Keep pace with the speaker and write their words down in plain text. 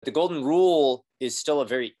The golden rule is still a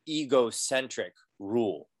very egocentric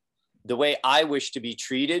rule. The way I wish to be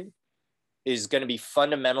treated is going to be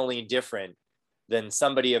fundamentally different than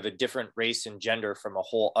somebody of a different race and gender from a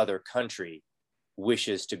whole other country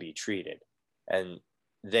wishes to be treated. And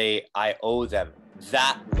I owe them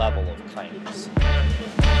that level of kindness.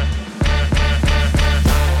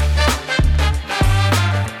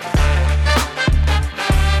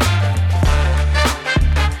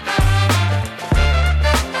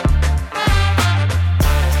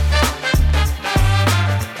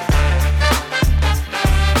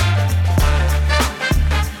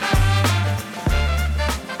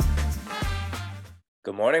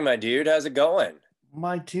 Good morning, my dude. How's it going?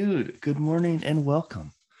 My dude, good morning and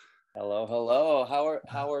welcome. Hello.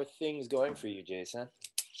 How are things going for you, Jason?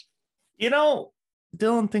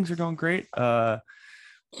 Dylan, things are going great.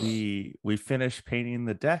 We finished painting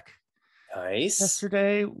the deck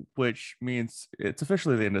yesterday, which means it's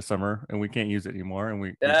officially the end of summer and we can't use it anymore. And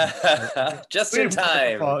we just in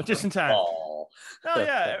time. Just in time. Oh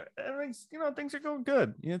yeah, things are going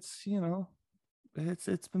good.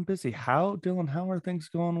 It's been busy. Dylan, how are things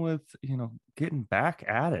going with getting back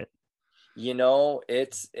at it?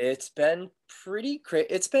 It's been pretty crazy.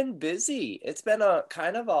 It's been busy. It's been a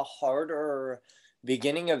kind of a harder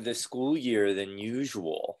beginning of the school year than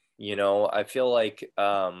usual. I feel like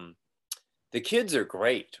the kids are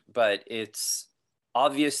great, but it's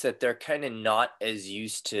obvious that they're kind of not as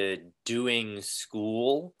used to doing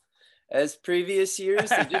school as previous years.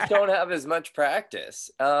 They just don't have as much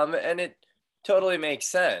practice. And it totally makes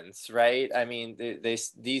sense, right? I mean,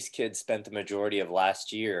 these kids spent the majority of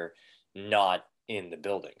last year not in the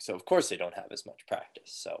building, so of course they don't have as much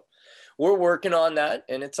practice. So we're working on that,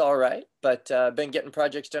 and it's all right. But been getting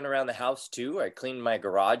projects done around the house too. I cleaned my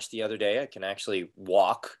garage the other day. I can actually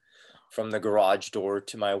walk from the garage door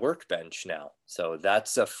to my workbench now, so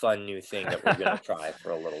that's a fun new thing that we're gonna try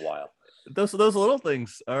for a little while. Those little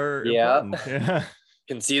things are important. Yeah.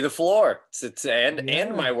 Can see the floor. And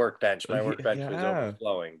my workbench. My workbench was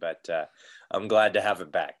overflowing, but I'm glad to have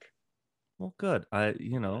it back. Well, good.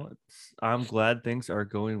 I'm glad things are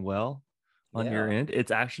going well on your end.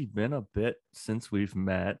 It's actually been a bit since we've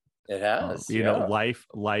met. It has.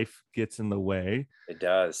 Life gets in the way. It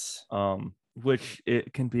does. Which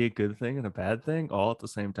it can be a good thing and a bad thing all at the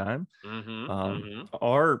same time.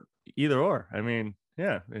 Or either or. I mean,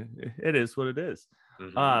 yeah, it is what it is.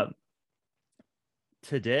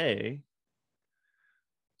 Today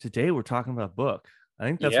we're talking about book. I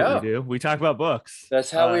think that's what we do. We talk about books. That's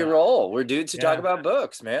how we roll. We're dudes who talk about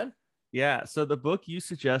books, man. Yeah. So the book you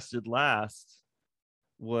suggested last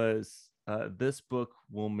was This Book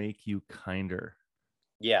Will Make You Kinder.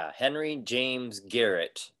 Yeah, Henry James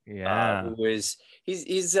Garrett. Yeah. Who is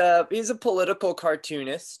he's a political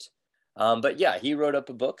cartoonist. But yeah, he wrote up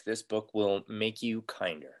a book. This book will make you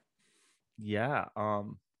kinder. Yeah.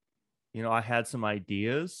 I had some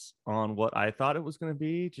ideas on what I thought it was going to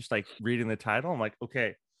be, just like reading the title. I'm like,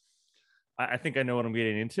 okay, I think I know what I'm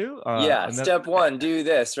getting into. Step one, do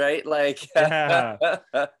this, right? Like, yeah.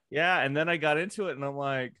 And then I got into it and I'm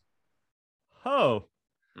like, I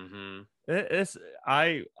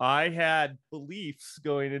had beliefs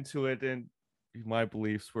going into it and my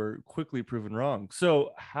beliefs were quickly proven wrong.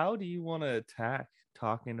 So how do you want to attack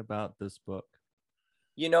talking about this book?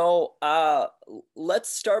 Let's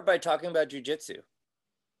start by talking about jujitsu.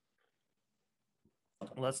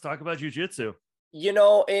 Let's talk about jujitsu. I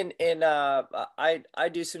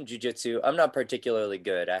do some jujitsu. I'm not particularly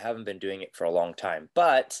good. I haven't been doing it for a long time,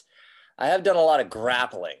 but I have done a lot of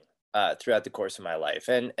grappling throughout the course of my life.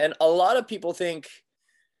 And a lot of people think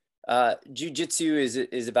jujitsu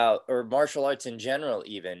is about, or martial arts in general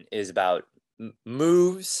even, is about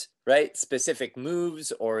moves, right? Specific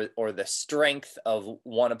moves or the strength of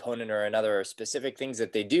one opponent or another, or specific things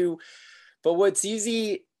that they do. But what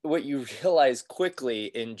you realize quickly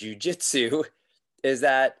in jujitsu is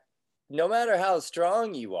that no matter how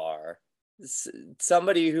strong you are,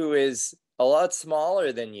 somebody who is a lot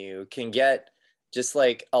smaller than you can get just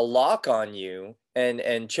like a lock on you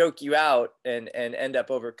and choke you out and end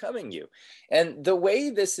up overcoming you. And the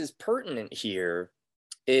way this is pertinent here,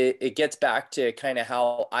 it gets back to kind of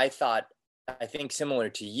how I think similar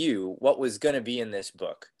to you, what was going to be in this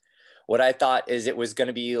book. What I thought is it was going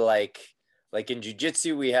to be like in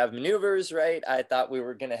jiu-jitsu, we have maneuvers, right? I thought we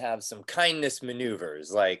were going to have some kindness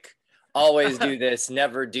maneuvers, like always do this,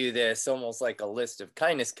 never do this, almost like a list of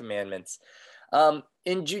kindness commandments.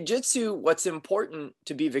 In jiu-jitsu, what's important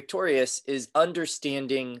to be victorious is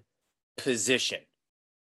understanding position.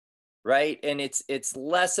 Right. And it's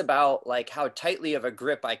less about like how tightly of a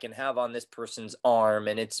grip I can have on this person's arm.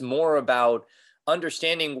 And it's more about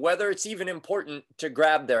understanding whether it's even important to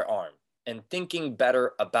grab their arm, and thinking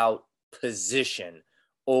better about position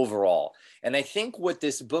overall. And I think what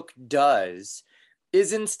this book does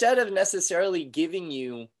is, instead of necessarily giving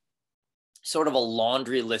you sort of a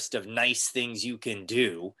laundry list of nice things you can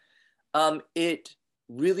do, it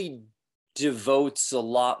really devotes a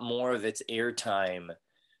lot more of its airtime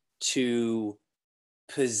to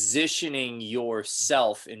positioning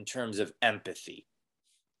yourself in terms of empathy.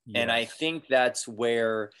 Yes. And I think that's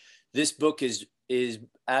where this book is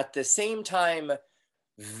at the same time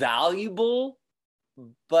valuable,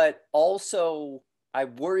 but also I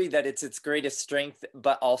worry that it's its greatest strength,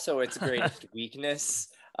 but also its greatest weakness.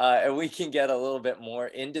 And we can get a little bit more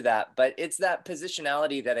into that. But it's that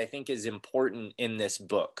positionality that I think is important in this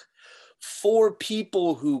book for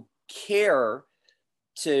people who care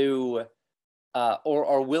to or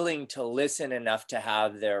are willing to listen enough to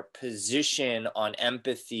have their position on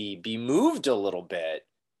empathy be moved a little bit.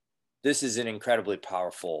 This is an incredibly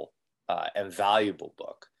powerful and valuable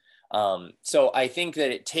book. So I think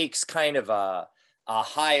that it takes kind of a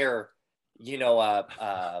higher,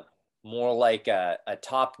 more like a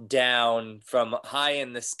top down, from high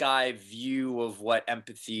in the sky view of what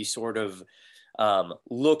empathy sort of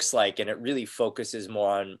looks like. And it really focuses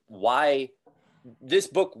more on why this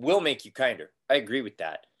book will make you kinder. I agree with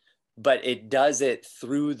that. But it does it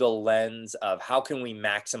through the lens of how can we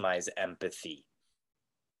maximize empathy?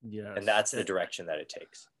 Yes. And that's the direction that it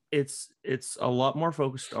takes. It's a lot more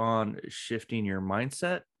focused on shifting your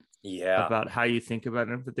mindset. Yeah. About how you think about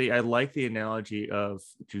empathy. I like the analogy of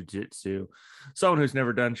jujitsu. Someone who's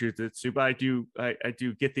never done jujitsu, but I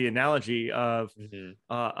do get the analogy of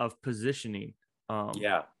positioning.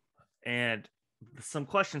 Yeah. And some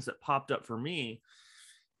questions that popped up for me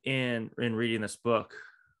in reading this book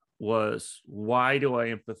was, why do I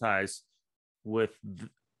empathize with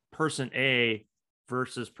person A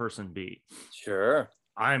versus person B? Sure.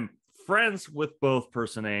 I'm friends with both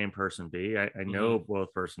person A and person B. I know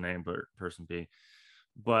both person A and person B,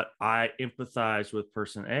 but I empathize with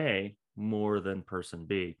person A more than person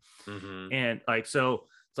B. And like, so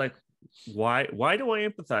it's like, why do I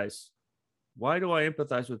empathize? Why do I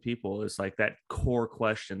empathize with people? Is like that core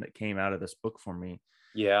question that came out of this book for me.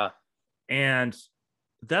 Yeah. And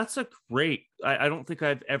that's a great, I don't think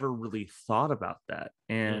I've ever really thought about that.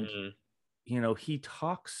 And he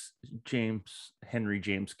talks, Henry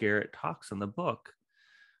James Garrett talks in the book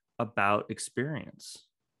about experience.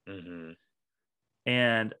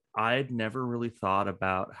 And I'd never really thought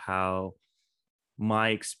about how my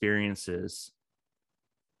experiences,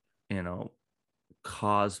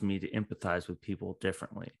 caused me to empathize with people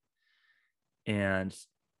differently. And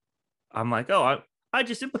I'm like, oh, I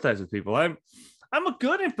just empathize with people. I'm a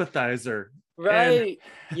good empathizer. Right.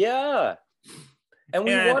 Yeah. And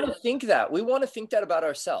we want to think that. We want to think that about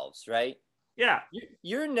ourselves, right? Yeah.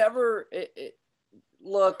 You're never...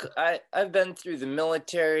 Look, I've been through the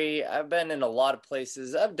military. I've been in a lot of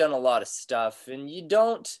places. I've done a lot of stuff. And you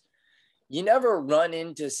never run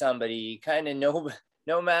into somebody, kind of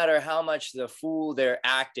no matter how much the fool they're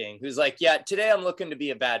acting, who's like, yeah, today I'm looking to be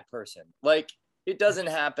a bad person. Like, it doesn't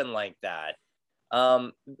happen like that.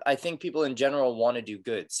 I think people in general want to do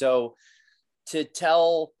good. So to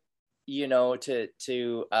tell...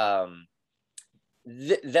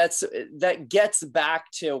 that gets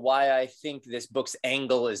back to why I think this book's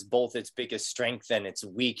angle is both its biggest strength and its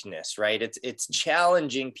weakness, right? It's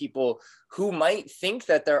challenging people who might think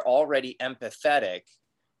that they're already empathetic,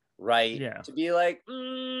 right? Yeah. To be like,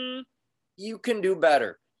 you can do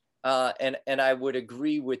better. And I would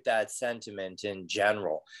agree with that sentiment in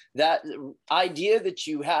general. That idea that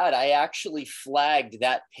you had, I actually flagged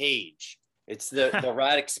that page. It's the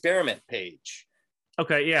rat experiment page.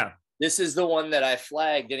 Okay, yeah. This is the one that I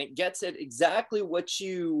flagged, and it gets at exactly what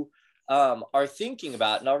you are thinking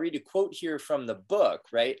about. And I'll read a quote here from the book,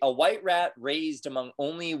 right? A white rat raised among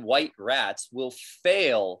only white rats will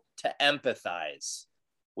fail to empathize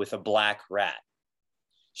with a black rat.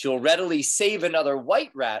 She'll readily save another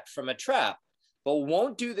white rat from a trap, but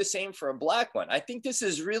won't do the same for a black one. I think this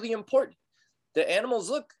is really important. The animals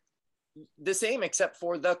look the same except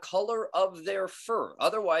for the color of their fur.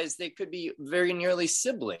 Otherwise, they could be very nearly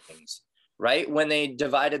siblings, right? When they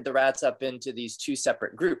divided the rats up into these two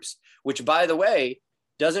separate groups, which, by the way,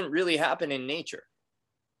 doesn't really happen in nature.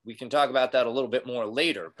 We can talk about that a little bit more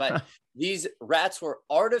later, but these rats were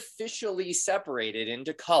artificially separated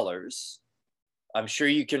into colors. I'm sure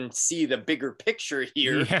you can see the bigger picture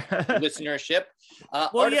here, listenership.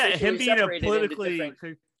 Well, yeah, him being a politically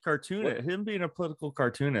cartoonist, him being a political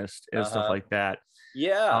cartoonist and stuff like that.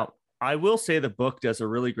 Yeah. I will say the book does a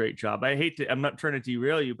really great job. I'm not trying to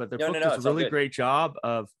derail you, but the book does a It's all really good. great job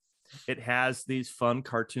of, it has these fun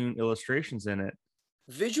cartoon illustrations in it.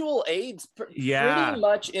 Visual aids pretty Yeah.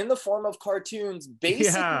 much in the form of cartoons, Yeah.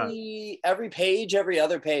 basically every page, every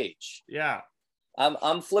other page. Yeah.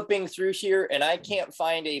 I'm flipping through here and I can't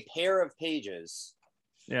find a pair of pages.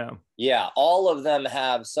 Yeah. Yeah, all of them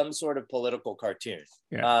have some sort of political cartoon.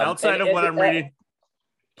 Yeah. Outside of what I'm reading.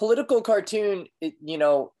 Political cartoon,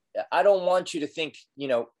 I don't want you to think,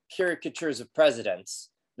 caricatures of presidents.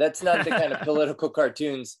 That's not the kind of political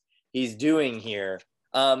cartoons he's doing here.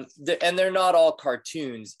 And they're not all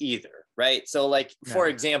cartoons either, right? So like, for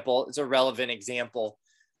example, it's a relevant example.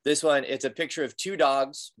 This one, it's a picture of two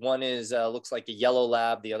dogs. One is looks like a yellow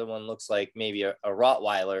lab. The other one looks like maybe a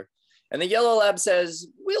Rottweiler. And the yellow lab says,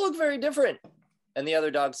 "We look very different." And the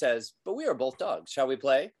other dog says, "But we are both dogs. Shall we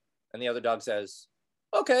play?" And the other dog says,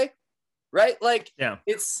 "Okay." Right? Like,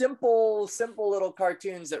 it's simple little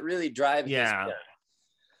cartoons that really drive his point.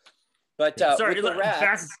 But sorry, with the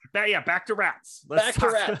rats, back to rats. Let's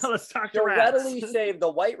talk to rats. Readily save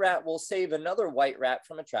the white rat will save another white rat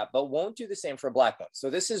from a trap, but won't do the same for a black one.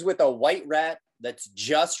 So this is with a white rat that's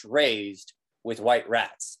just raised with white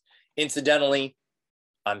rats. Incidentally,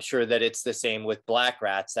 I'm sure that it's the same with black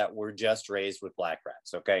rats that were just raised with black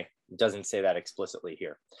rats. Okay, it doesn't say that explicitly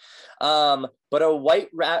here. But a white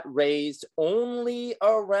rat raised only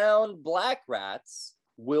around black rats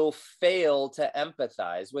will fail to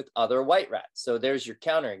empathize with other white rats. So there's your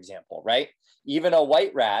counterexample, right? Even a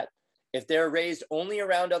white rat, if they're raised only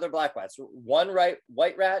around other black rats, one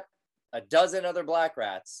white rat, a dozen other black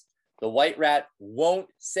rats, the white rat won't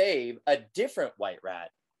save a different white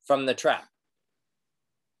rat from the trap.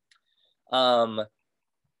 And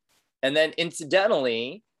then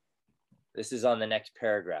incidentally, this is on the next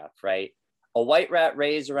paragraph, right? A white rat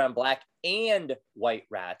raised around black and white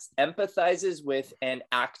rats empathizes with and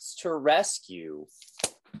acts to rescue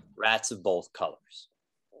rats of both colors,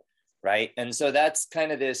 right? And so that's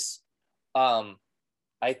kind of this,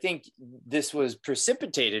 I think this was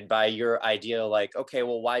precipitated by your idea, like, okay,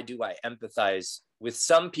 well, why do I empathize with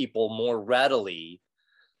some people more readily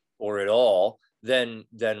or at all than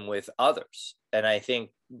with others? And I think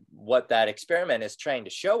what that experiment is trying to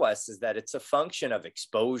show us is that it's a function of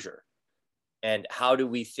exposure. And how do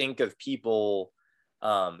we think of people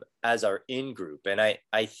as our in-group? And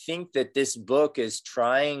I think that this book is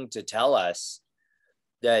trying to tell us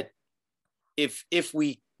that if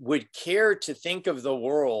we would care to think of the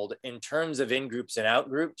world in terms of in-groups and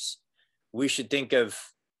out-groups, we should think of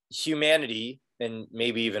humanity and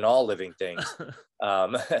maybe even all living things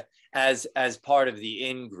as part of the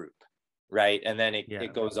in-group, right? And then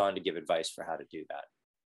it goes on to give advice for how to do that.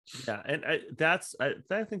 Yeah, and I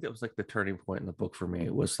think that was like the turning point in the book for me.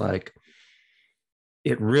 It was like,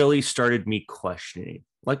 it really started me questioning.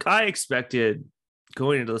 Like, I expected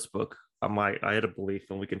going into this book, I had a belief,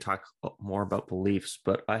 and we can talk more about beliefs,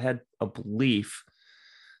 but I had a belief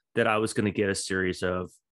that I was going to get a series of,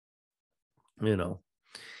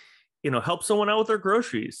 help someone out with their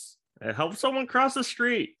groceries, help someone cross the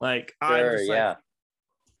street. Like, sure, I'm just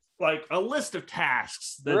like a list of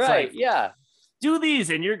tasks. That's right. Do these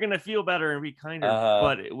and you're gonna feel better and be kinder.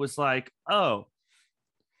 But it was like, oh,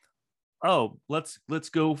 let's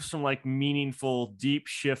go some like meaningful, deep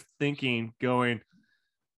shift thinking, going,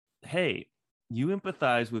 hey, you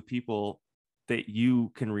empathize with people that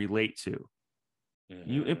you can relate to.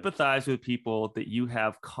 You empathize with people that you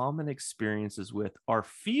have common experiences with, or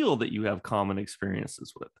feel that you have common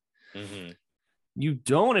experiences with. You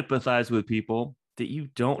don't empathize with people that you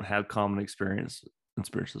don't have common experiences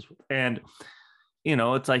with. And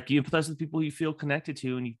it's like, you empathize with people you feel connected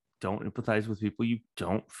to, and you don't empathize with people you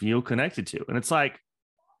don't feel connected to. And it's like,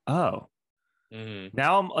 oh,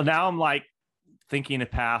 now I'm like thinking of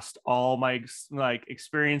past all my like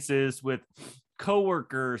experiences with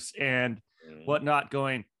coworkers and whatnot,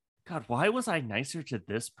 going, God, why was I nicer to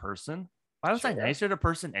this person? Why was I nicer to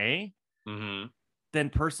person A than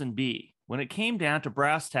person B? When it came down to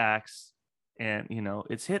brass tacks and,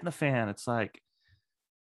 it's hitting the fan, it's like,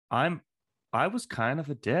 I was kind of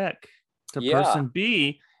a dick to person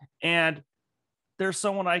B, and there's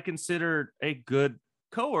someone I considered a good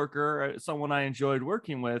coworker, someone I enjoyed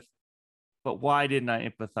working with, but why didn't I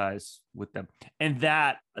empathize with them? And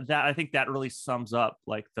that I think that really sums up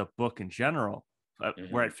like the book in general.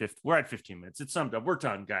 We're at 15 minutes. It's summed up. We're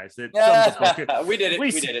done, guys. We did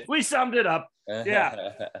it. We summed it up.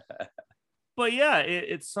 Yeah. But yeah,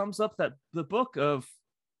 it sums up that the book of,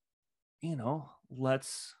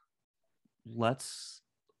 let's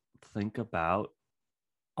think about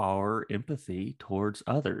our empathy towards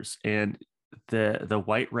others. And the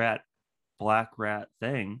white rat black rat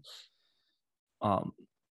thing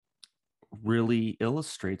really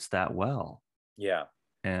illustrates that well. Yeah.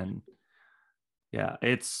 And yeah,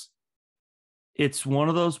 it's one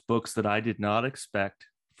of those books that I did not expect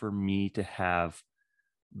for me to have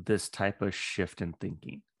this type of shift in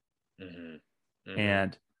thinking. Mm-hmm. Mm-hmm.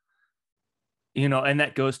 And, you know, and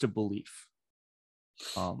that goes to belief.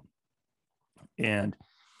 And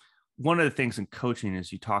one of the things in coaching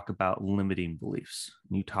is you talk about limiting beliefs.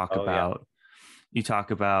 You talk about,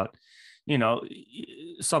 you know,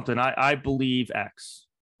 something, I believe X,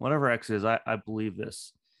 whatever X is, I believe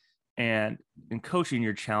this. And in coaching,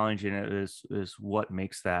 you're challenging it is what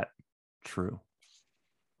makes that true?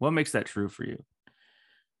 What makes that true for you?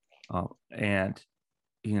 And,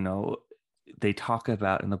 you know, they talk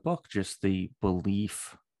about in the book just the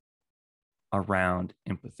belief around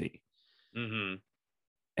empathy. Mm-hmm.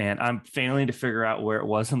 And I'm failing to figure out where it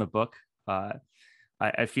was in the book.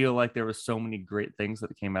 I feel like there was so many great things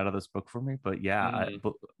that came out of this book for me. But yeah,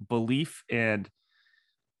 belief and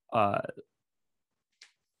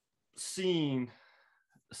seeing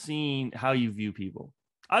how you view people.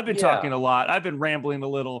 I've been talking a lot. I've been rambling a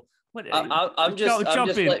little. What? I'm just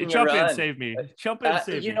letting you jump in, run. save me. Jump in,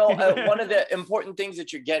 save you me. know, one of the important things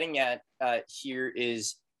that you're getting at here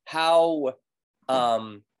is how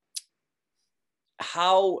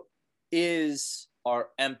is our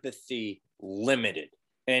empathy limited?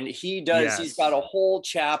 And he's got a whole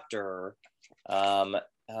chapter.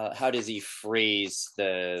 How does he phrase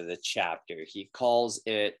the chapter? He calls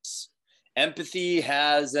it Empathy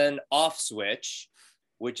Has an Off Switch,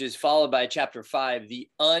 which is followed by chapter 5, The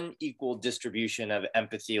Unequal Distribution of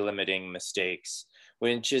Empathy Limiting Mistakes,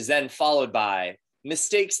 which is then followed by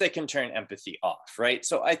Mistakes That Can Turn Empathy Off, right?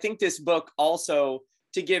 So I think this book also,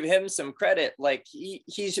 to give him some credit, like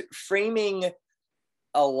he's framing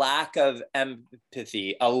a lack of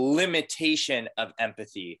empathy, a limitation of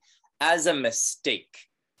empathy as a mistake,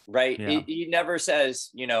 right? Yeah. He never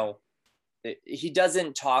says, you know, he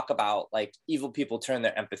doesn't talk about like evil people turn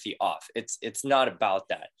their empathy off. It's not about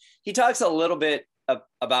that. He talks a little bit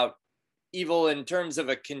about evil in terms of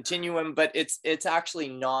a continuum, but it's actually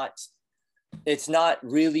not. It's not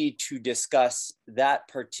really to discuss that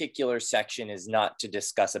particular section. Is not to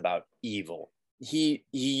discuss about evil. He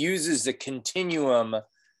uses the continuum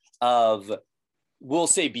of, we'll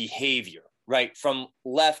say, behavior, right, from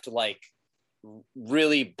left, like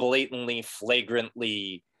really blatantly,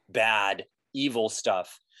 flagrantly bad, evil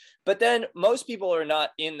stuff. But then most people are not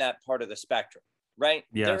in that part of the spectrum, right?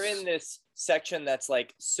 Yes. They're in this section that's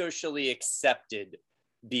like socially accepted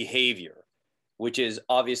behavior, which is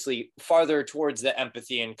obviously farther towards the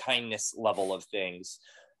empathy and kindness level of things.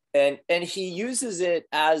 And he uses it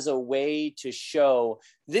as a way to show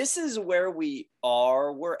this is where we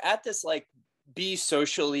are. We're at this like be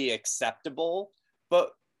socially acceptable,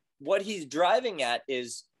 but what he's driving at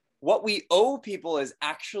is what we owe people is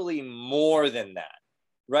actually more than that,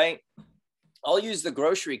 right? I'll use the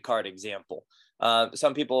grocery cart example.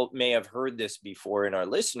 Some people may have heard this before in our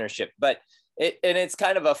listenership, but it's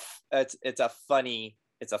kind of it's a funny one.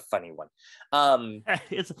 It's a funny one.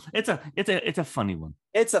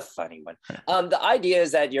 It's a funny one. The idea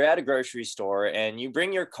is that you're at a grocery store and you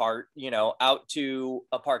bring your cart, you know, out to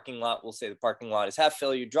a parking lot. We'll say the parking lot is half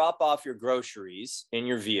full. You drop off your groceries in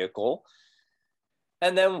your vehicle.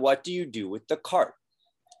 And then what do you do with the cart?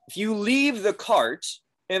 If you leave the cart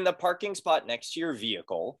in the parking spot next to your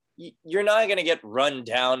vehicle, you're not going to get run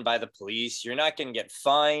down by the police. You're not going to get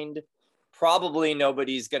fined. Probably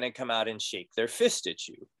nobody's going to come out and shake their fist at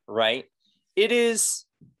you, right? It is,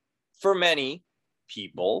 for many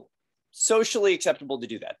people, socially acceptable to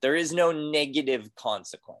do that. There is no negative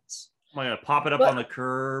consequence. I'm going to pop it up on the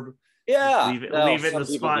curb. Yeah, leave it in the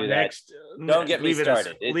spot next. Don't get me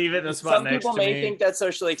started. Leave it in the spot next to me. Some people may think that's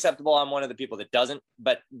socially acceptable. I'm one of the people that doesn't,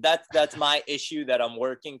 but that's my issue that I'm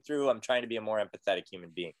working through. I'm trying to be a more empathetic human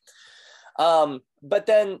being. But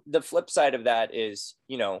then the flip side of that is,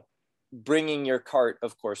 you know, bringing your cart,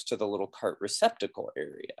 of course, to the little cart receptacle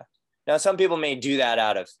area. Now, some people may do that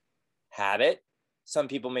out of habit. Some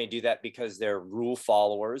people may do that because they're rule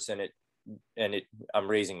followers, and I'm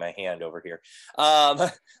raising my hand over here.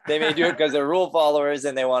 They may do it because they're rule followers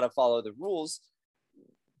and they want to follow the rules.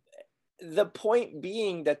 The point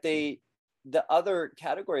being that the other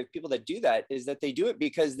category of people that do that is that they do it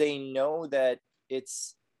because they know that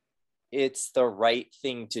it's the right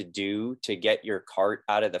thing to do to get your cart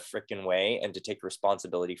out of the freaking way and to take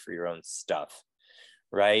responsibility for your own stuff,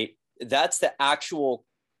 right? That's the actual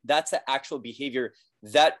behavior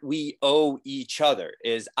that we owe each other.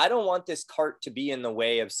 Is I don't want this cart to be in the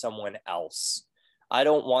way of someone else. I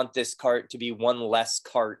don't want this cart to be one less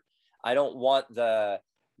cart I don't want the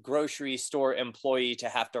grocery store employee to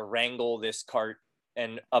have to wrangle this cart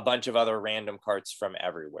and a bunch of other random carts from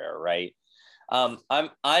everywhere, right?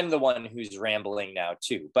 I'm the one who's rambling now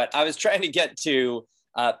too, but I was trying to get to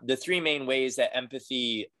the three main ways that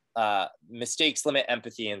empathy, mistakes limit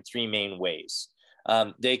empathy in three main ways.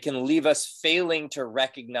 They can leave us failing to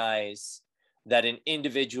recognize that an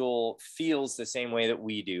individual feels the same way that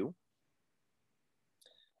we do.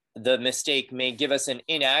 The mistake may give us an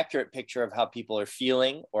inaccurate picture of how people are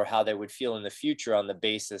feeling or how they would feel in the future on the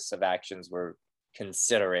basis of actions we're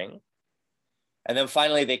considering. And then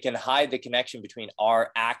finally, they can hide the connection between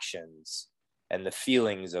our actions and the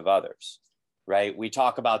feelings of others, right? We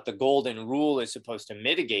talk about the golden rule is supposed to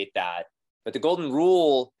mitigate that, but the golden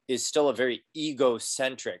rule is still a very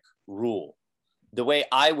egocentric rule. The way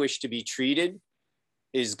I wish to be treated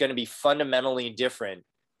is going to be fundamentally different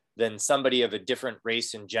than somebody of a different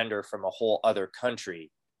race and gender from a whole other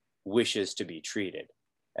country wishes to be treated.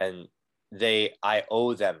 And I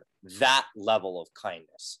owe them that level of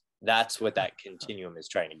kindness. That's what that continuum is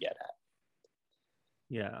trying to get at.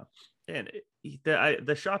 Yeah. And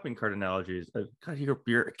the shopping cart analogies, God,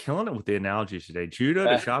 you're killing it with the analogies today. Judo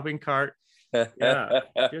to shopping cart. Yeah,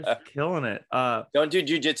 just killing it. Don't do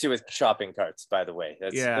jujitsu with shopping carts, by the way.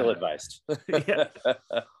 That's ill-advised. Yeah.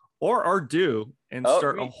 Or do and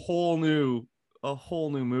start a whole new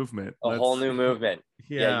movement. A whole new movement.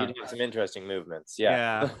 Yeah, you'd have some interesting movements.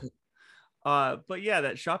 Yeah. But yeah,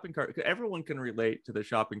 that shopping cart, everyone can relate to the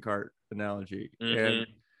shopping cart analogy. And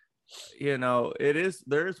you know,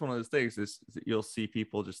 there is one of those things is you'll see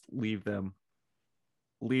people just leave them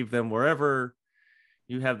wherever.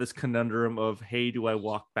 You have this conundrum of, hey, do I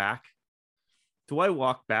walk back? Do I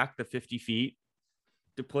walk back the 50 feet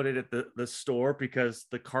to put it at the store because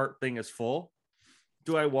the cart thing is full?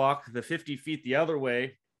 Do I walk the 50 feet the other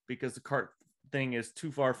way because the cart thing is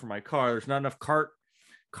too far for my car? There's not enough cart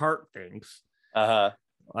things.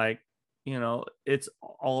 Like, you know, it's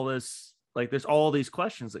all this, like, there's all these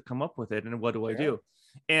questions that come up with it. And what do I do?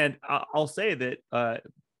 And I'll say that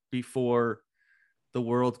before the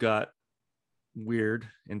world got weird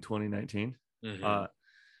in 2019,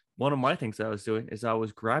 one of my things I was doing is I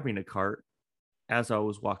was grabbing a cart as I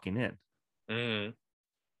was walking in.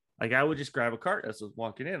 Like, I would just grab a cart as I was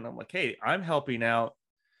walking in, and I'm like, hey, I'm helping out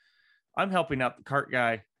the cart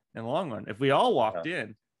guy in the long run. If we all walked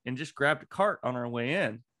in and just grabbed a cart on our way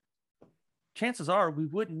in, chances are we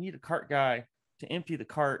wouldn't need a cart guy to empty the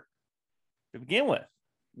cart to begin with.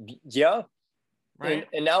 Yeah. Right.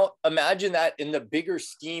 And now imagine that in the bigger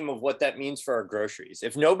scheme of what that means for our groceries.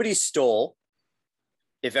 If nobody stole,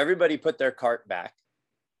 if everybody put their cart back,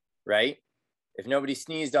 right? If nobody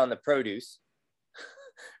sneezed on the produce,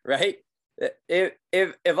 right?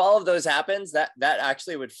 If all of those happens, that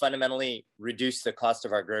actually would fundamentally reduce the cost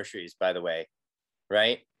of our groceries, by the way,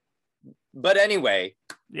 right? But anyway,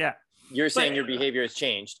 yeah, you're saying your behavior has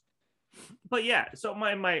changed. But yeah, so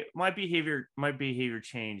my behavior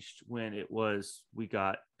changed when we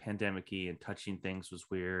got pandemic-y and touching things was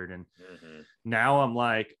weird, and now I'm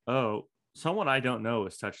like, oh, someone I don't know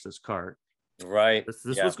has touched this cart. Right. This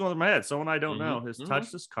is what's going through my head. Someone I don't know has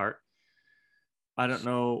touched this cart. I don't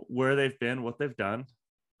know where they've been, what they've done.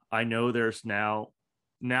 I know there's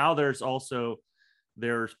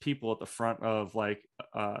there's people at the front of like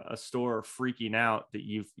a store freaking out that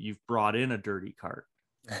you've brought in a dirty cart.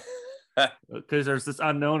 Because there's this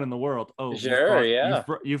unknown in the world. Oh, sure,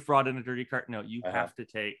 you've brought in a dirty cart. No, you have to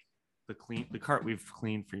take the cart we've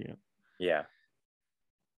cleaned for you. Yeah.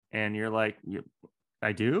 And you're like,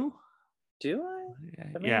 I do? Do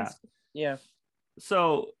I? Yeah.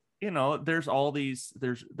 So, you know, there's all these,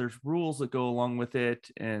 there's rules that go along with it.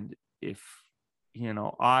 And if, you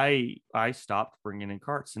know, I stopped bringing in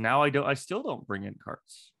carts, and now I still don't bring in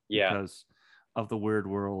carts because of the weird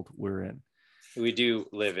world we're in. We do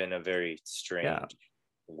live in a very strange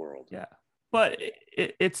world. Yeah. But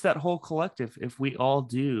it's that whole collective. If we all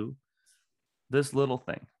do this little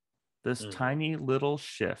thing, this tiny little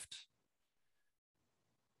shift,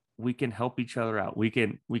 we can help each other out. We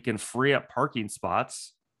can free up parking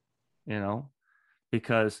spots, you know,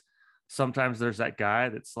 because sometimes there's that guy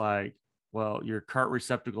that's like, well, your cart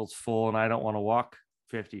receptacle's full and I don't want to walk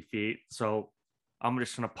 50 feet. So I'm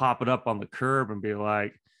just going to pop it up on the curb and be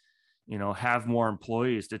like, you know, have more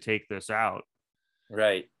employees to take this out.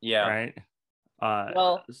 Right. Yeah. Right.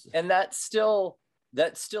 Well, and that still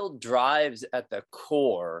drives at the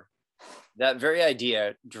core. That very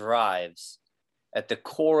idea drives at the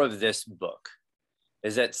core of this book,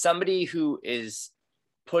 is that somebody who is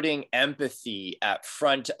putting empathy at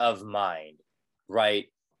front of mind, right?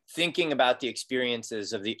 Thinking about the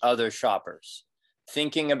experiences of the other shoppers,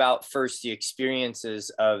 thinking about first the experiences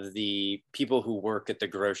of the people who work at the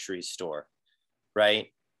grocery store, right?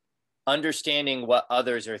 Understanding what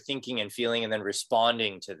others are thinking and feeling and then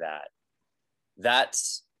responding to that.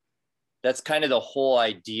 That's kind of the whole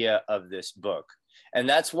idea of this book. And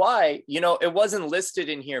that's why, it wasn't listed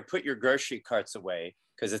in here, put your grocery carts away,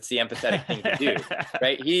 because it's the empathetic thing to do,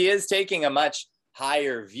 right? He is taking a much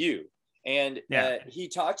higher view. And he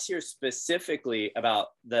talks here specifically about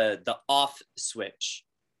the off switch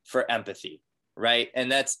for empathy, right?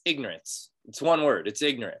 And that's ignorance. It's one word, it's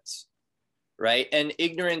ignorance, right? And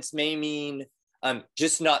ignorance may mean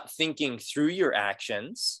just not thinking through your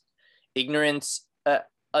actions. Ignorance,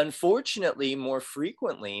 unfortunately, more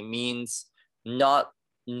frequently means not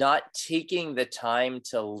taking the time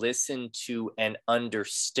to listen to and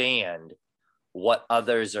understand what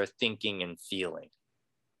others are thinking and feeling.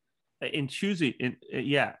 And choosing,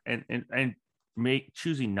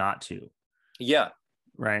 choosing not to. Yeah.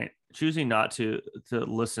 Right. Choosing not to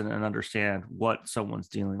listen and understand what someone's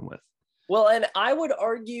dealing with. Well, and I would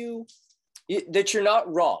argue that you're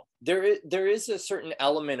not wrong. There is a certain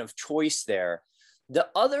element of choice there. The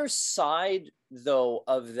other side, though,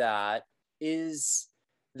 of that is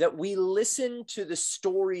that we listen to the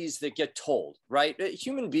stories that get told, right?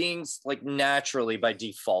 Human beings, like naturally by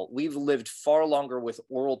default, we've lived far longer with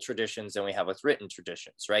oral traditions than we have with written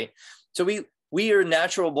traditions, right? So we are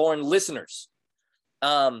natural born listeners.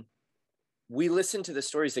 We listen to the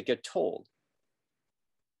stories that get told.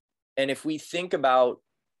 And if we think about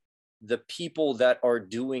the people that are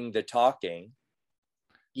doing the talking,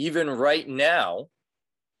 even right now,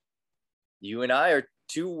 you and I are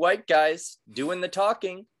two white guys doing the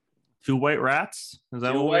talking. Two white rats? Is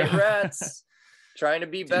that two white rats trying to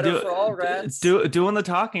be better for all rats. Doing the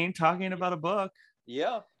talking about a book.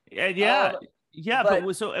 Yeah. But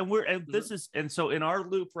this is, and so in our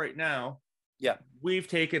loop right now, we've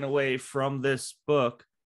taken away from this book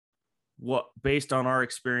what based on our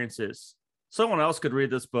experiences. Someone else could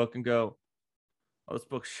read this book and go, "Oh, this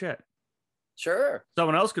book's shit." Sure.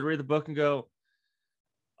 Someone else could read the book and go,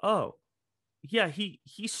 "Oh, yeah, he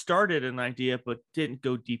started an idea but didn't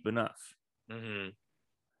go deep enough." Mm-hmm.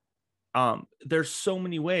 There's so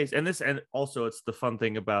many ways, and also it's the fun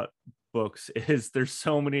thing about books is there's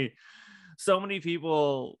so many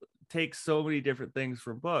people take so many different things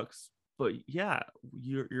from books. But yeah,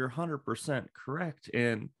 you're 100% correct,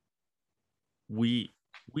 and we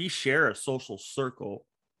share a social circle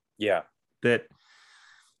that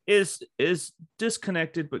is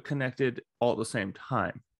disconnected but connected all at the same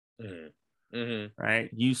time. Right?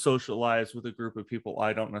 You socialize with a group of people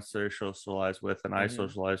I don't necessarily socialize with, and I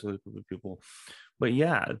socialize with a group of people. But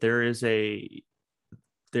yeah,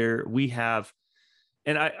 we have,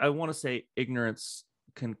 and I want to say ignorance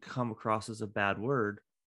can come across as a bad word,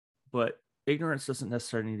 but ignorance doesn't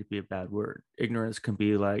necessarily need to be a bad word. Ignorance can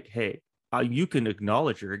be like, hey, you can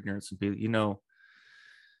acknowledge your ignorance and be,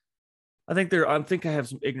 I think I have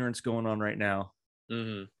some ignorance going on right now.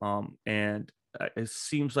 And it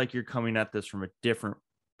seems like you're coming at this from a different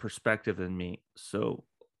perspective than me. So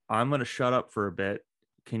I'm going to shut up for a bit.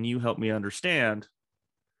 Can you help me understand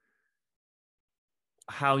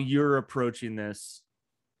how you're approaching this?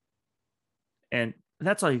 And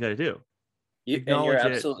that's all you got to do. And you're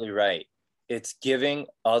absolutely right. It's giving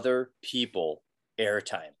other people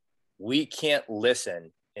airtime. We can't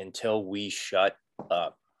listen until we shut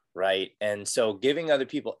up, right? And so giving other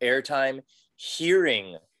people airtime,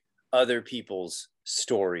 hearing other people's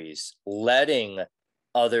stories, letting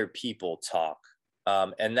other people talk.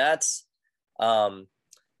 And that's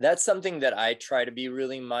something that I try to be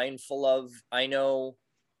really mindful of. I know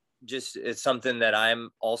it's something that I'm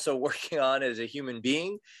also working on as a human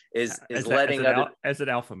being is letting as an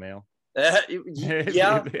alpha male. If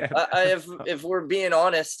we're being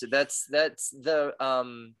honest, that's the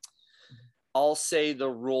I'll say the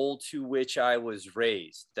role to which I was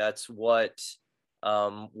raised. That's what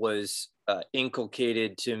was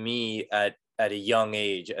inculcated to me at a young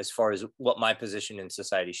age as far as what my position in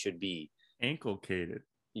society should be. Inculcated.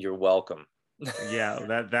 You're welcome.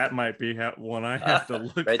 Yeah, that might be one I have to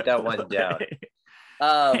look write that one down.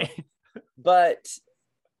 But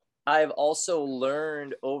I've also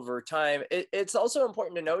learned over time, it's also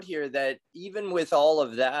important to note here that even with all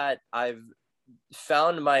of that, I've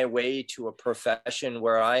found my way to a profession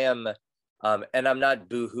where I am, and I'm not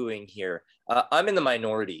boo-hooing here, I'm in the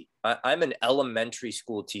minority. I'm an elementary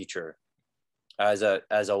school teacher as a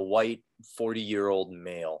white 40-year-old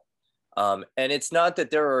male. And it's not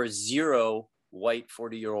that there are zero white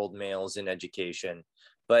 40-year-old males in education,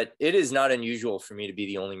 but it is not unusual for me to be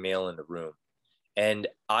the only male in the room. And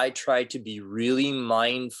I try to be really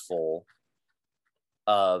mindful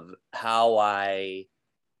of how I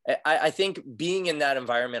think being in that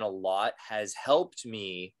environment a lot has helped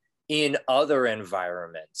me in other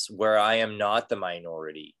environments where I am not the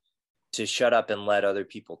minority to shut up and let other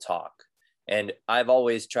people talk. And I've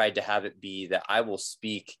always tried to have it be that I will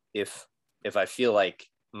speak if I feel like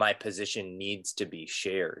my position needs to be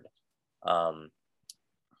shared.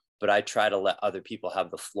 But I try to let other people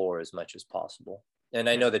have the floor as much as possible. And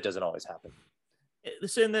I know that doesn't always happen.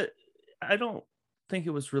 Saying that, I don't think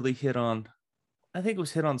it was really hit on. I think it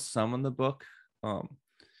was hit on some in the book.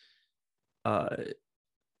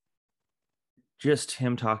 Just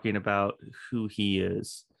him talking about who he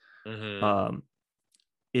is. Mm-hmm.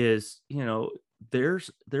 Is,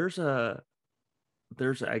 there's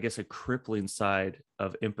I guess a crippling side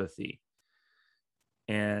of empathy,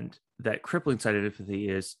 and that crippling side of empathy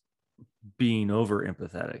is being over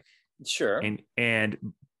empathetic. Sure. And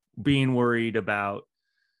being worried about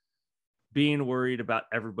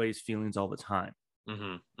everybody's feelings all the time.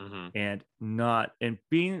 Mm-hmm. Mm-hmm. And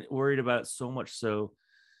being worried about it so much so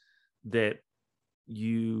that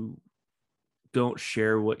you don't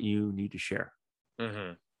share what you need to share.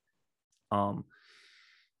 Mm-hmm.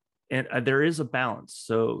 And there is a balance.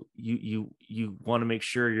 So you want to make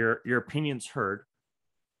sure your opinion's heard.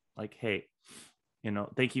 Like, hey,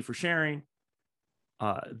 thank you for sharing.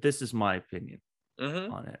 This is my opinion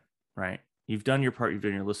on it, right? You've done your part. You've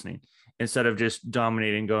done your listening. Instead of just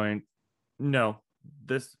dominating, going, no,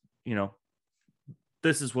 this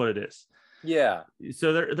is what it is. Yeah.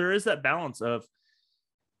 So there is that balance of,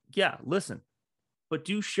 yeah, listen, but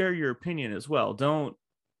do share your opinion as well. Don't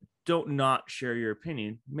not share your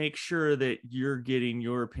opinion. Make sure that you're getting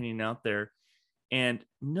your opinion out there, and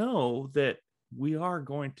know that we are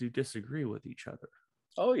going to disagree with each other.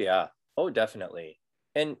 Oh yeah. Oh, definitely.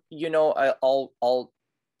 And I'll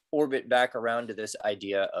orbit back around to this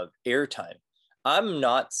idea of airtime. I'm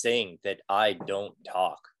not saying that I don't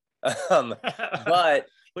talk, but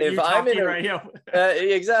But if you're I'm talking in a right now,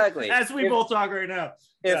 exactly as we both talk right now.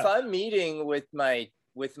 If I'm meeting with my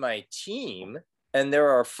team and there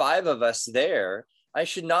are 5 of us there, I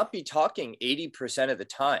should not be talking 80% of the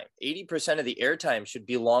time. 80% of the airtime should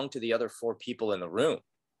belong to the other 4 people in the room,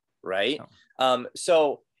 right?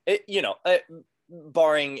 So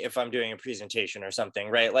barring if I'm doing a presentation or something,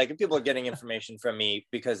 right? Like if people are getting information from me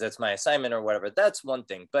because that's my assignment or whatever, that's one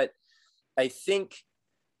thing. But I think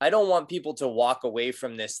I don't want people to walk away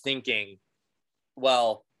from this thinking,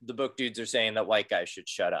 well, the book dudes are saying that white guys should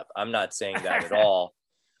shut up. I'm not saying that at all.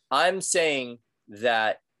 I'm saying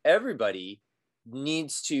that everybody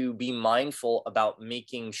needs to be mindful about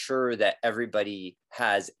making sure that everybody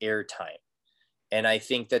has airtime. And I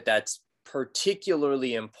think that that's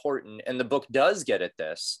particularly important. And the book does get at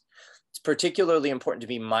this. It's particularly important to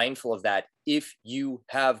be mindful of that if you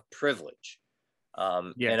have privilege.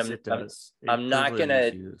 Yes, it does. I'm not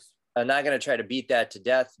gonna try to beat that to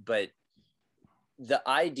death, but the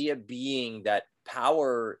idea being that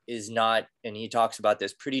power is not, and he talks about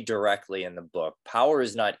this pretty directly in the book, power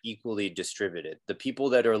is not equally distributed. The people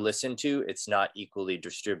that are listened to, it's not equally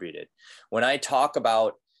distributed. When I talk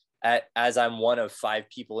about, as I'm one of 5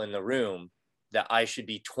 people in the room, that I should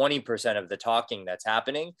be 20% of the talking that's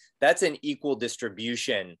happening, that's an equal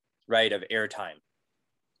distribution, right, of airtime.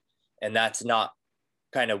 And that's not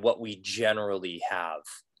kind of what we generally have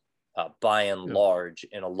by and large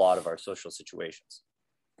in a lot of our social situations.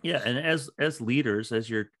 Yeah, and as leaders, as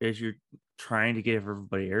you're trying to give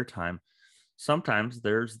everybody airtime, sometimes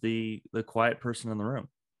there's the quiet person in the room.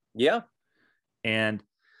 Yeah. And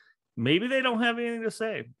maybe they don't have anything to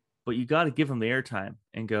say, but you got to give them the airtime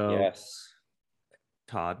and go, yes,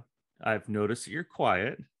 Todd, I've noticed that you're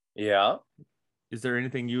quiet. Yeah. Is there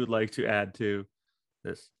anything you would like to add to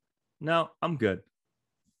this? No, I'm good.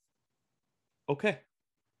 Okay.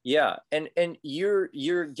 Yeah, and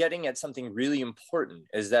you're getting at something really important,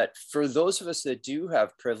 is that for those of us that do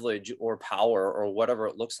have privilege or power or whatever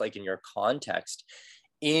it looks like in your context,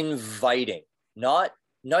 inviting, not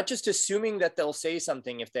just assuming that they'll say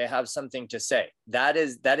something if they have something to say. That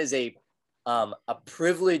is a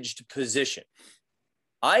privileged position.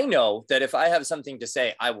 I know that if I have something to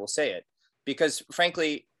say, I will say it, because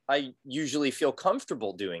frankly, I usually feel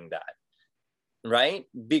comfortable doing that, right?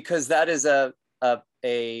 Because that is a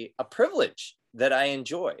privilege that I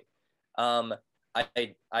enjoy.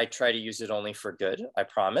 I try to use it only for good, I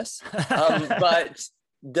promise. But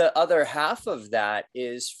the other half of that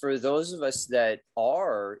is for those of us that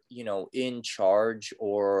are, in charge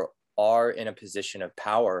or are in a position of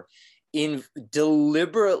power, in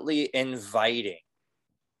deliberately inviting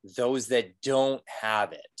those that don't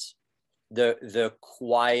have it, the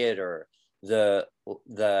quieter, the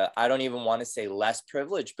I don't even want to say less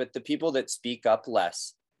privileged, but the people that speak up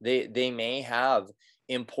less, they may have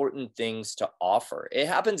important things to offer. It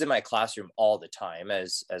happens in my classroom all the time,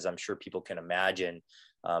 as I'm sure people can imagine.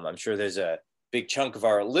 I'm sure there's a big chunk of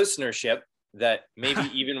our listenership that maybe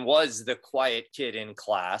even was the quiet kid in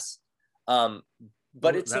class.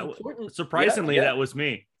 But it's important. Surprisingly, yeah. that was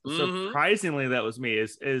me. Mm-hmm. Surprisingly, that was me.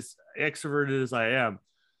 As extroverted as I am,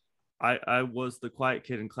 I was the quiet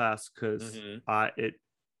kid in class because Mm-hmm.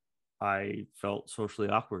 I felt socially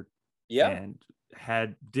awkward Yeah. and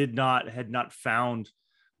had not found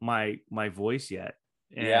my voice yet.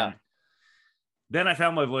 Yeah. And then I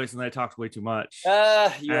found my voice and I talked way too much. You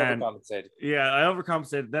And overcompensated. yeah, I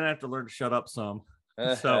overcompensated. Then I have to learn to shut up some.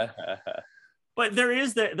 So, but there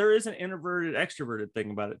is an introverted extroverted thing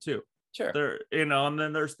about it too. Sure. There, you know, and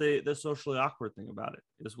then there's the socially awkward thing about it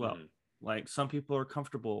as well. Mm-hmm. Like some people are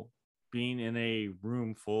comfortable being in a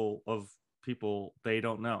room full of people they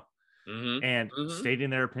don't know Mm-hmm. and Mm-hmm. stating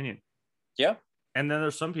their opinion. Yeah. And then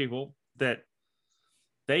there's some people that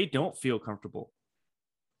they don't feel comfortable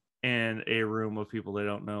in a room of people they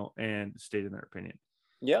don't know and stating their opinion.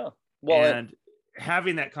 Yeah. Well, and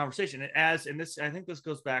having that conversation and this, I think this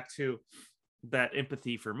goes back to that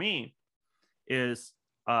empathy for me is,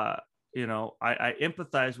 you know, I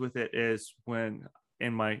empathize with it is when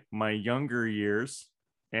in my younger years,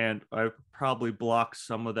 and I probably blocked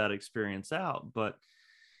some of that experience out, but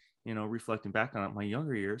you know, reflecting back on it, my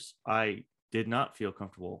younger years, I did not feel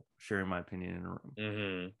comfortable sharing my opinion in a room.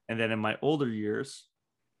 mm-hmm. And then in my older years,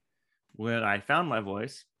 when I found my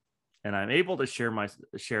voice and I'm able to share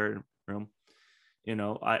in a room, you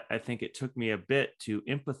know, I think it took me a bit to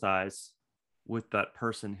empathize with that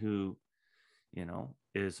person who, you know,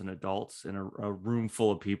 is an adult in a room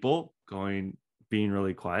full of people being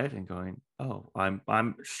really quiet and going, oh,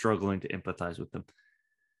 I'm struggling to empathize with them.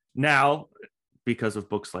 Now, because of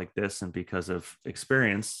books like this and because of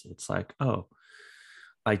experience, it's like, oh,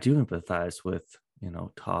 I do empathize with, you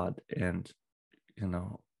know, Todd, and, you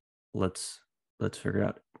know, let's figure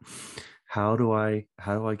out how do I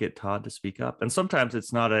get Todd to speak up. And sometimes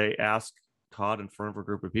it's not a ask Todd in front of a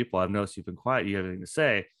group of people. I've noticed you've been quiet, you have anything to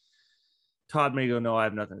say. Todd may go, no, I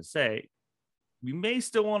have nothing to say. We may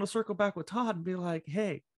still want to circle back with Todd and be like,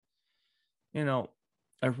 hey, you know,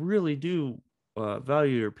 I really do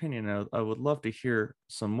value your opinion. I would love to hear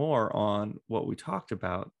some more on what we talked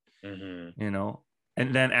about, Mm-hmm. you know,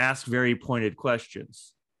 and then ask very pointed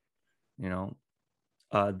questions. You know,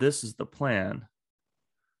 this is the plan.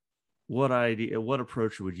 What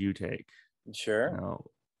approach would you take? You Sure. know,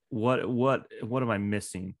 what am I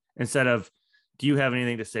missing? Instead of, do you have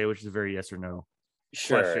anything to say, which is a very yes or no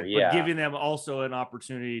Sure. question, but Yeah. giving them also an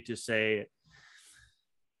opportunity to say.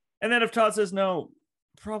 And then if Todd says no,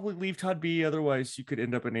 probably leave Todd be. Otherwise, you could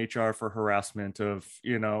end up in HR for harassment of,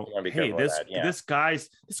 you know, You want to be hey, careful with that. Yeah. this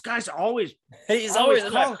guy's always He's always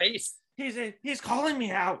in my face. He's calling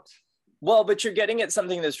me out. Well, but you're getting at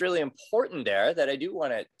something that's really important there that I do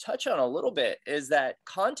want to touch on a little bit, is that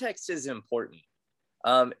context is important.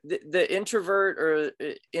 The introvert or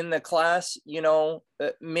in the class, you know,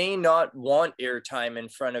 may not want airtime in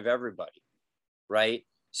front of everybody, right?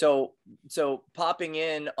 So popping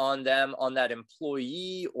in on them, on that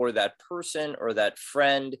employee or that person or that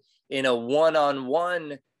friend in a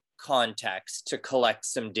one-on-one context to collect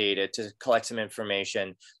some data, to collect some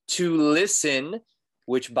information, to listen,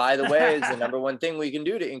 which by the way is the number one thing we can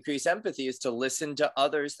do to increase empathy, is to listen to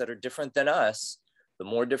others that are different than us. The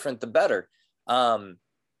more different, the better.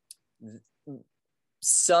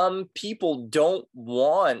 Some people don't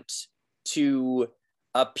want to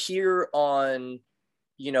appear on,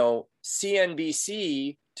 you know,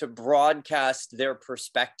 CNBC to broadcast their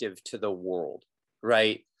perspective to the world,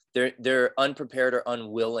 right? They're unprepared or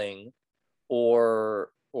unwilling or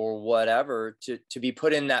whatever to be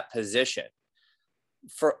put in that position.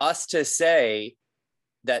 For us to say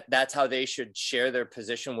that that's how they should share their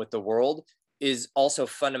position with the world is also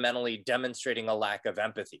fundamentally demonstrating a lack of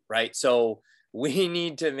empathy, right? So we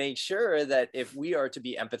need to make sure that if we are to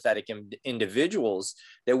be empathetic individuals,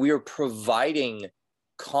 that we are providing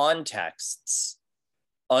contexts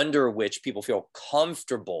under which people feel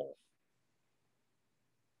comfortable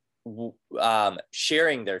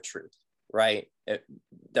sharing their truth, right?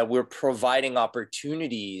 That we're providing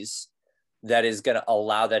opportunities that is going to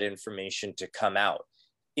allow that information to come out,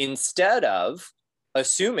 instead of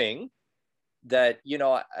assuming that, you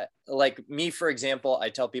know, like me, for example, I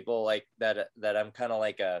tell people like that I'm kind of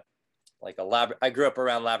like a lab. I grew up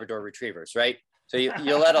around Labrador retrievers, right? So you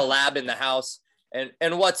let a lab in the house,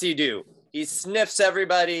 and what's he do? He sniffs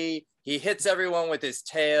everybody. He hits everyone with his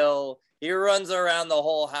tail. He runs around the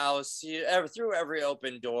whole house, through every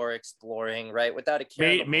open door, exploring, right, without a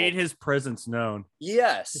care in the Made world. his presence known.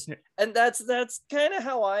 Yes, and that's kind of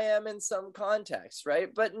how I am in some contexts, right?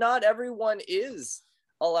 But not everyone is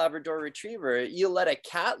a Labrador Retriever. You let a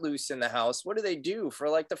cat loose in the house, what do? For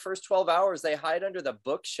like the first 12 hours, they hide under the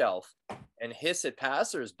bookshelf and hiss at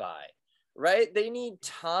passersby, right? They need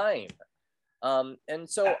time. And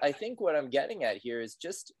so I think what I'm getting at here is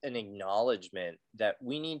just an acknowledgement that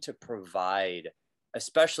we need to provide,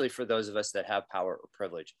 especially for those of us that have power or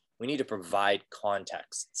privilege, we need to provide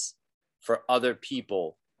contexts for other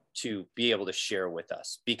people to be able to share with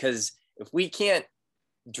us. Because if we can't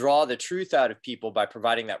draw the truth out of people by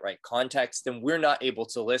providing that right context, then we're not able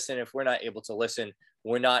to listen. If we're not able to listen,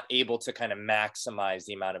 we're not able to kind of maximize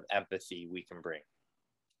the amount of empathy we can bring.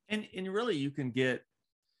 And really, you can get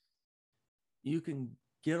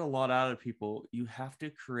a lot out of people. You have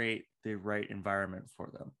to create the right environment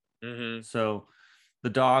for them. Mm-hmm. So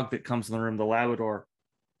the dog that comes in the room, the Labrador,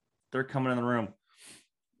 they're coming in the room.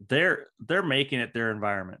 They're making it their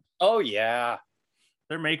environment. Oh yeah.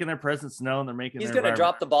 They're making their presence known. They're making. He's going to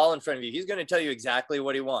drop the ball in front of you. He's going to tell you exactly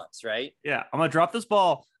what he wants, right? Yeah, I'm going to drop this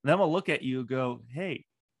ball, and then I'm going to look at you and go, hey,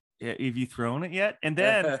 have you thrown it yet? And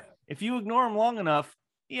then if you ignore him long enough,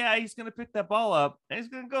 yeah, he's going to pick that ball up and he's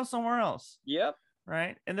going to go somewhere else. Yep.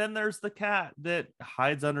 Right. And then there's the cat that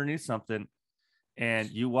hides underneath something, and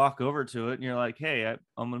you walk over to it and you're like, hey,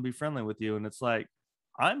 I'm going to be friendly with you. And it's like,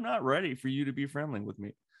 I'm not ready for you to be friendly with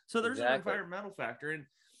me. So there's an environmental factor. And,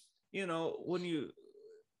 when you,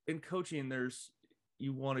 in coaching,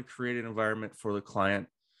 you want to create an environment for the client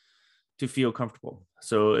to feel comfortable.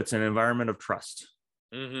 So it's an environment of trust.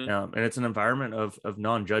 Mm-hmm. And it's an environment of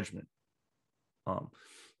non-judgment.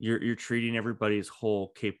 You're treating everybody as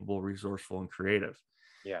whole, capable, resourceful, and creative.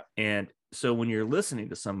 Yeah. And so when you're listening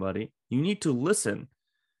to somebody, you need to listen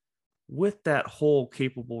with that whole,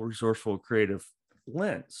 capable, resourceful, creative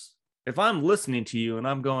lens. If I'm listening to you and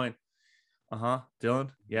I'm going, Dylan,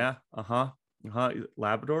 yeah,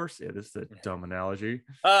 Labradors, yeah, this is a dumb analogy.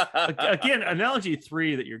 Again, analogy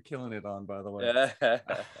 3 that you're killing it on, by the way.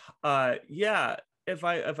 Yeah. If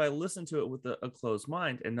I listen to it with a closed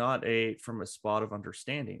mind and not from a spot of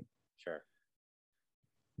understanding, sure,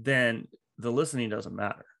 then the listening doesn't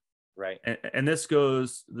matter. Right. And this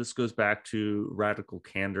goes back to radical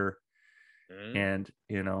candor. Mm-hmm. And,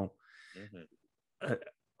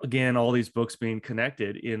 again, all these books being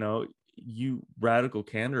connected, radical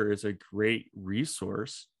candor is a great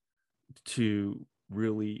resource to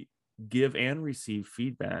really give and receive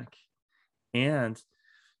feedback and,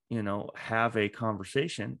 have a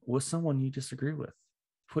conversation with someone you disagree with.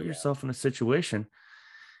 Put yourself in a situation,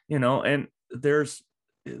 and there's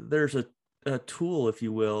a tool, if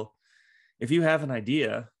you will. If you have an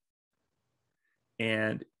idea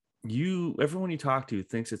and everyone you talk to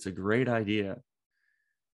thinks it's a great idea,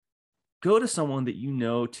 go to someone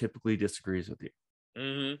that typically disagrees with you.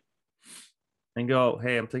 Mm-hmm. And go,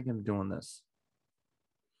 hey, I'm thinking of doing this.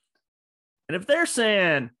 And if they're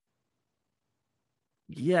saying,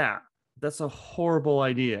 yeah, that's a horrible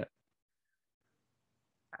idea,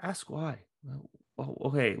 ask why.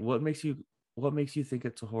 Okay, what makes you think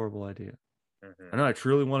it's a horrible idea? Mm-hmm. I know, I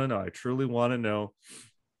truly want to know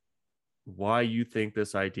why you think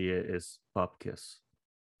this idea is bupkis.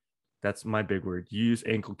 That's my big word. You use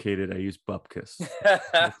inculcated, I use bupkis.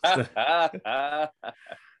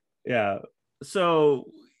 Yeah.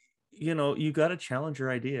 So, you got to challenge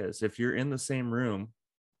your ideas. If you're in the same room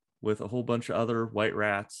with a whole bunch of other white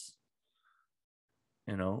rats,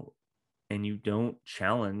 and you don't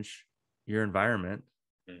challenge your environment,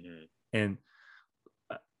 mm-hmm. and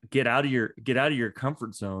get out of your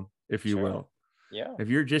comfort zone, if you will. Yeah. If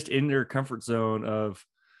you're just in your comfort zone of,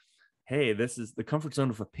 hey, this is the comfort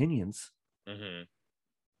zone of opinions, mm-hmm.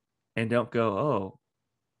 and don't go, oh,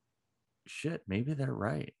 shit, maybe they're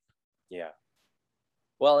right. Yeah.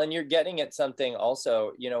 Well, and you're getting at something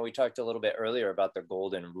also, we talked a little bit earlier about the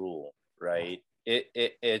golden rule, right? It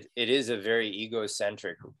is a very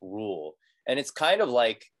egocentric rule. And it's kind of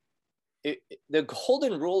like the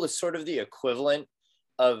golden rule is sort of the equivalent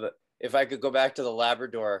of, if I could go back to the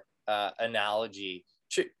Labrador analogy,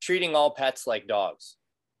 treating all pets like dogs.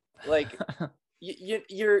 Like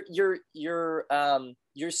you're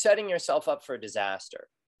setting yourself up for a disaster.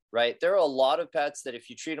 Right? There are a lot of pets that if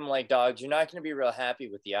you treat them like dogs, you're not going to be real happy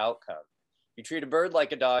with the outcome. You treat a bird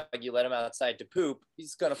like a dog, you let him outside to poop,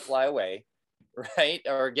 he's going to fly away, right?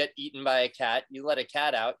 Or get eaten by a cat. You let a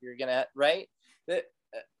cat out, you're going to, right?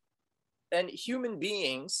 And human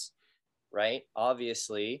beings, right?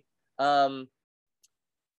 Obviously,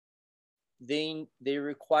 they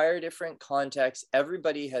require different contexts.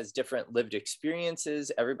 Everybody has different lived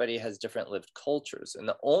experiences. Everybody has different lived cultures. And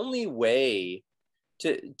the only way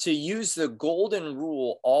to use the golden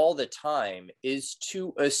rule all the time is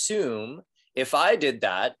to assume, if I did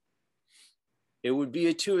that, it would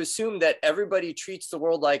be to assume that everybody treats the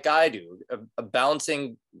world like I do, a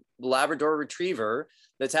bouncing Labrador retriever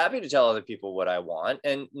that's happy to tell other people what I want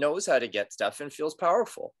and knows how to get stuff and feels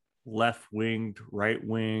powerful. Left-winged,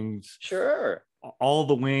 right-winged. Sure. All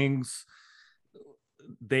the wings,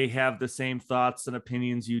 they have the same thoughts and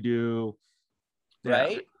opinions you do. Yeah.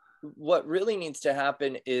 Right? What really needs to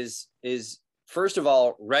happen is first of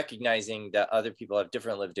all, recognizing that other people have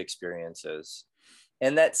different lived experiences.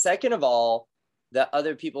 And that second of all, that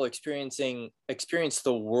other people experience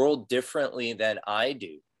the world differently than I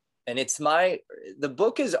do. And the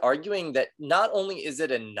book is arguing that not only is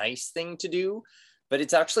it a nice thing to do, but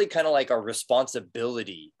it's actually kind of like a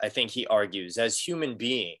responsibility, I think he argues, as human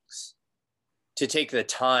beings, to take the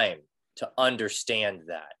time to understand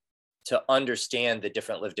that, to understand the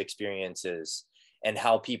different lived experiences and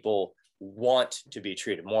how people want to be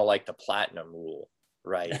treated, more like the platinum rule,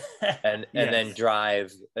 right? And Yes. And then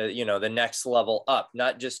drive, the next level up,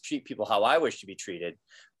 not just treat people how I wish to be treated,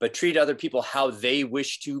 but treat other people how they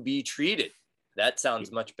wish to be treated. That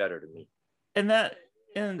sounds much better to me.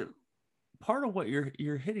 And part of what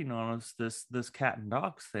you're hitting on is this cat and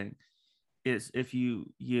dogs thing. Is if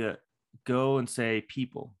you go and say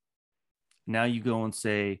people, now you go and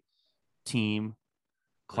say team,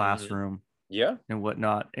 classroom, yeah, and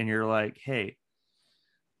whatnot, and you're like, hey,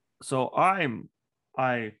 so I'm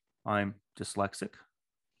dyslexic.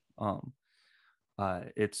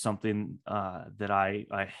 It's something that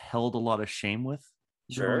I held a lot of shame with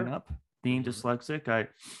growing up, being dyslexic.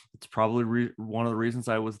 It's probably one of the reasons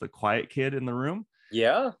I was the quiet kid in the room.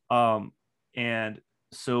 Yeah. And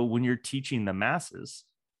so when you're teaching the masses,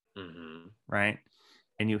 right,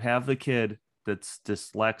 and you have the kid that's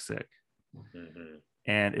dyslexic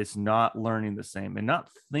and is not learning the same and not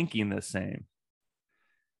thinking the same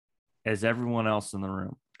as everyone else in the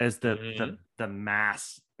room, as the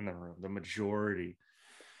mass in the room, the majority,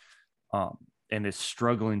 and is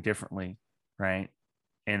struggling differently, right?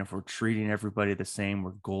 And if we're treating everybody the same,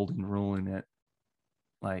 we're golden ruling it,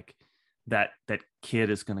 like that kid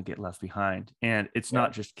is going to get left behind. And it's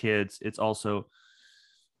not just kids, it's also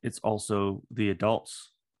the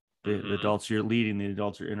adults, the adults you're leading, the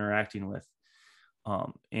adults you're interacting with.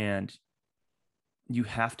 And you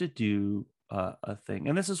have to do a thing.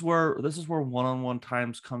 And this is where one-on-one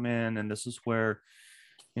times come in. And this is where,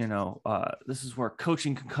 this is where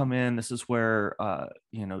coaching can come in. This is where,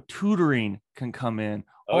 tutoring can come in.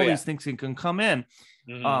 All these things can come in.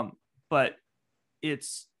 But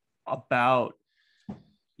it's about,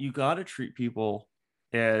 you got to treat people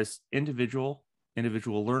as individual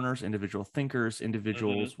learners, individual thinkers,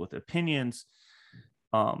 individuals with opinions.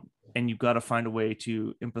 And you've got to find a way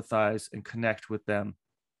to empathize and connect with them.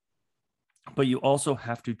 But you also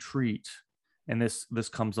have to treat, and this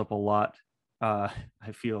comes up a lot. I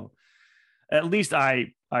feel, at least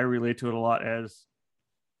I relate to it a lot as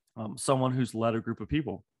someone who's led a group of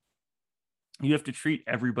people. You have to treat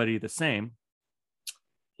everybody the same.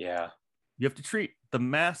 Yeah. You have to treat the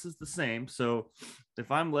masses the same. So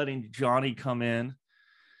if I'm letting Johnny come in,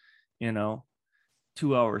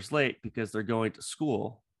 2 hours late because they're going to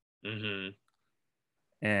school,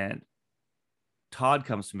 and Todd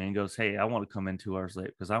comes to me and goes, hey, I want to come in 2 hours late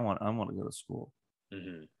because I want to go to school.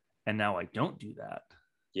 And now I don't do that.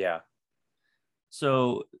 Yeah.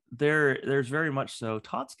 So there's very much so.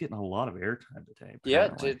 Todd's getting a lot of airtime today.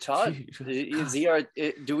 Apparently. Yeah, Todd. Is he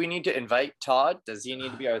do we need to invite Todd? Does he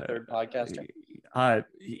need to be our third podcaster? Yeah,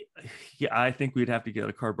 I think we'd have to get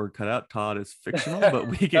a cardboard cutout. Todd is fictional, but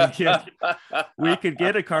we could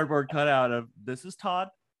get a cardboard cutout of this is Todd.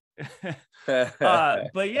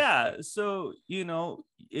 But yeah, so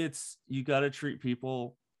it's, you got to treat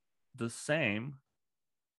people the same,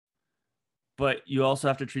 but you also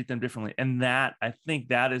have to treat them differently. And that, I think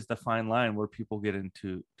that is the fine line where people get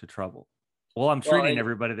into trouble. Well, I'm treating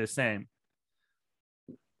everybody the same.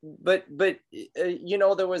 But there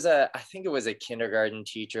was I think it was a kindergarten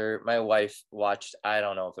teacher. My wife watched, I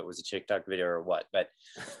don't know if it was a TikTok video or what, but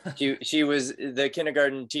she was, the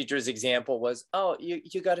kindergarten teacher's example was, oh,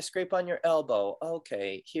 you got to scrape on your elbow.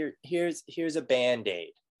 Okay, here's a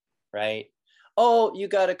Band-Aid, right? Oh, you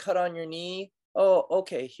got a cut on your knee. Oh,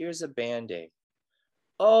 okay, here's a Band-Aid.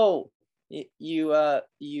 Oh,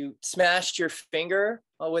 you smashed your finger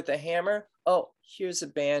with a hammer. Oh, here's a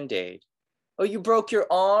Band-Aid. Oh, you broke your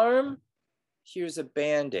arm? Here's a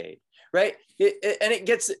Band-Aid, right? And it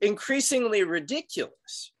gets increasingly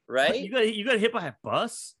ridiculous, right? You got hit by a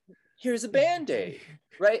bus? Here's a Band-Aid,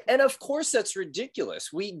 right? And of course, that's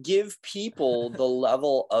ridiculous. We give people the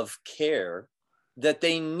level of care that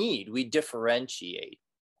they need. We differentiate.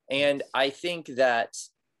 And I think that,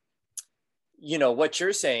 what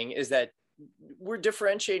you're saying is that we're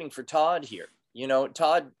differentiating for Todd here.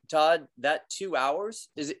 Todd, that 2 hours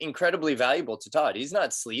is incredibly valuable to Todd. He's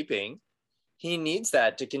not sleeping. He needs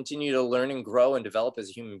that to continue to learn and grow and develop as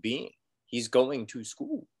a human being. He's going to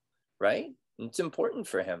school, right? It's important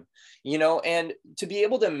for him, and to be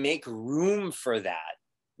able to make room for that,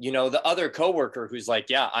 the other coworker who's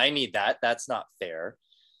like, yeah, I need that. That's not fair.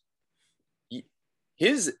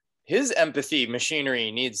 His empathy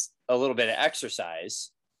machinery needs a little bit of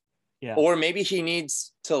exercise. Yeah. Or maybe he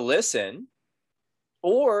needs to listen.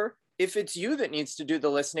 Or if it's you that needs to do the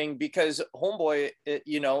listening because homeboy,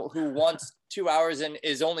 who wants 2 hours and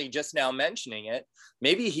is only just now mentioning it,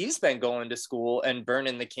 maybe he's been going to school and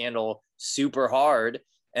burning the candle super hard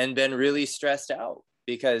and been really stressed out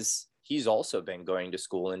because he's also been going to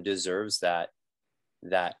school and deserves that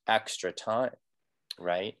extra time,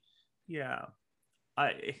 right? Yeah.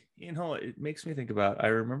 It makes me think about, I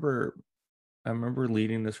remember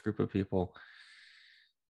leading this group of people,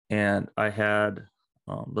 and I had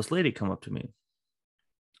this lady come up to me.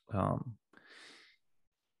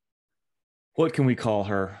 What can we call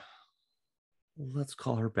her? Let's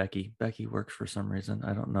call her Becky. Becky works for some reason.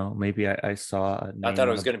 I don't know. Maybe I saw a name. I thought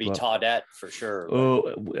it was going to be Toadette for sure. But...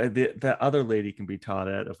 Oh, the other lady can be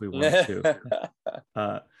Toadette if we want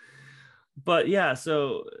to. But yeah,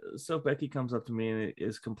 so Becky comes up to me and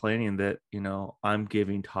is complaining that, I'm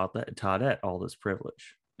giving Toadette all this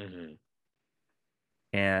privilege. Mm-hmm.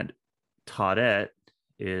 And Toadette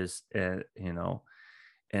is an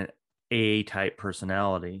A-type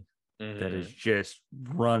personality that is just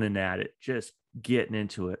running at it, just getting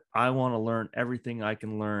into it. I want to learn everything I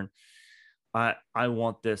can learn. I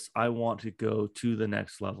want this. I want to go to the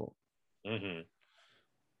next level. Mm-hmm.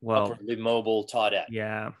 Well, upwardly mobile Toadette.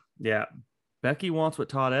 Yeah. Becky wants what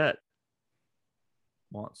Toadette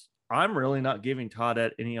wants. I'm really not giving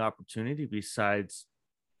Toadette any opportunity besides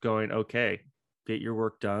going, okay, get your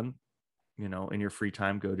work done, in your free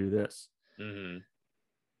time, go do this. Mm-hmm.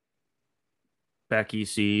 Becky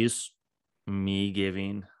sees me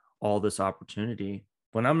giving all this opportunity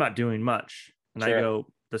when I'm not doing much. And sure. I go,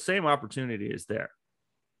 the same opportunity is there.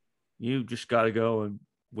 You just got to go, and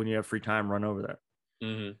when you have free time, run over there.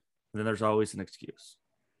 Mm-hmm. And then there's always an excuse.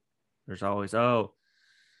 There's always, I'm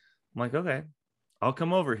like, okay, I'll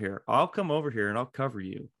come over here and I'll cover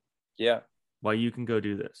you. Yeah. While you can go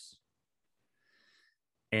do this.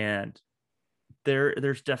 And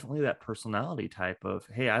there's definitely that personality type of,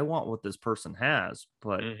 hey, I want what this person has,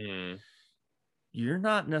 but you're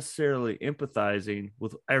not necessarily empathizing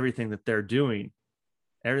with everything that they're doing,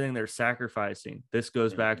 everything they're sacrificing. This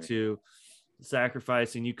goes back to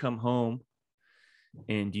sacrificing. You come home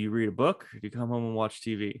and do you read a book, or do you come home and watch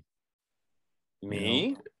TV?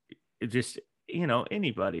 Me?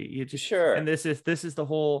 Anybody. You just sure. And this is the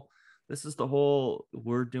whole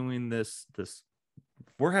we're doing this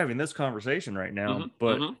we're having this conversation right now,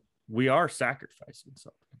 but we are sacrificing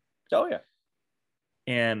something. Oh yeah.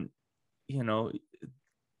 And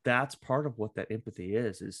that's part of what that empathy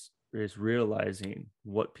is realizing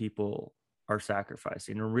what people are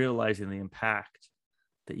sacrificing and realizing the impact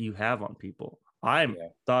that you have on people.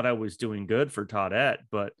 Thought I was doing good for Toadette,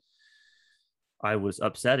 but I was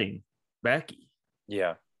upsetting Becky.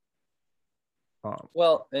 Yeah.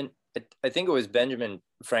 Well, and I think it was Benjamin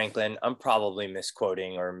Franklin. I'm probably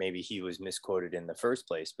misquoting, or maybe he was misquoted in the first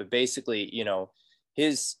place. But basically,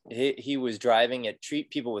 he was driving at treat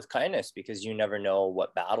people with kindness because you never know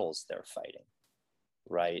what battles they're fighting,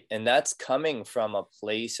 right? And that's coming from a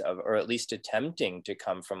place of, or at least attempting to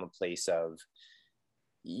come from a place of,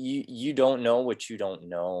 you don't know what you don't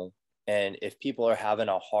know. And if people are having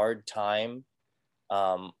a hard time,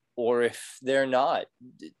 or if they're not,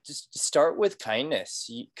 just start with kindness,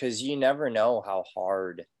 because you never know how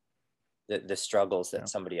hard the struggles that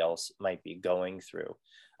somebody else might be going through.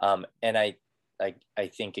 And I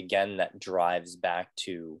think, again, that drives back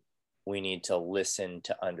to, we need to listen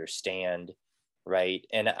to understand, right?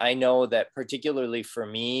 And I know that particularly for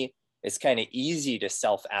me, it's kind of easy to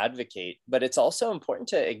self-advocate, but it's also important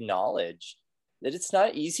to acknowledge that it's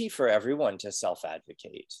not easy for everyone to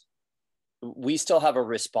self-advocate. We still have a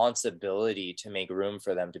responsibility to make room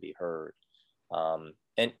for them to be heard. And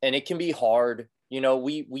it can be hard.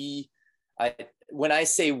 When I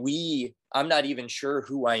say we, I'm not even sure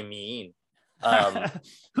who I mean.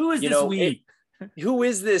 Who is this we? who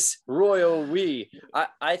is this royal we?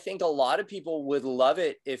 I think a lot of people would love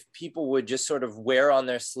it if people would just sort of wear on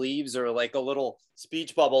their sleeves or like a little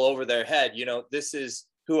speech bubble over their head, this is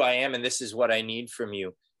who I am and this is what I need from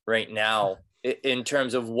you right now, in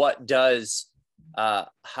terms of what does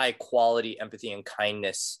high quality empathy and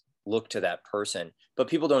kindness look to that person. But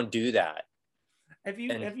people don't do that. Have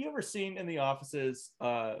you ever seen in the offices,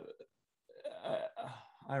 I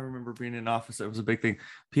remember being in an office, it was a big thing,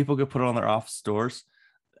 people could put on their office doors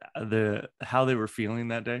how they were feeling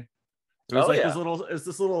that day. It was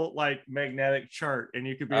this little like magnetic chart, and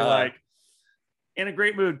you could be like, in a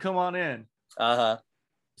great mood, come on in.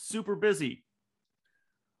 Super busy,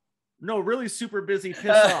 no, really super busy, piss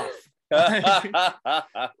off.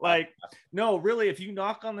 Like, no, really, if you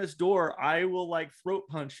knock on this door, I will like throat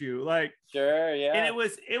punch you. Like, sure, yeah. And it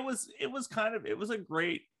was a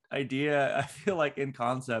great idea. I feel like in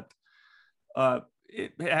concept,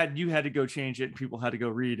 you had to go change it, and people had to go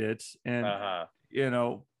read it, and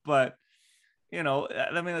but I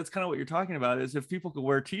mean, that's kind of what you're talking about, is if people could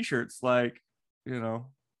wear t-shirts like,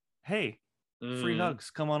 hey, free hugs,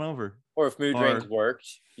 come on over. Or if mood rings worked,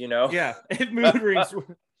 yeah, if mood rings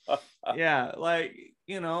yeah, like,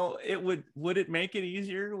 would it make it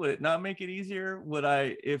easier? Would it not make it easier? Would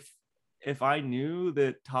I, if I knew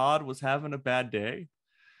that Todd was having a bad day,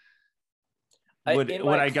 would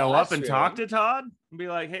I go up and talk to Todd and be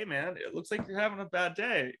like, hey man, it looks like you're having a bad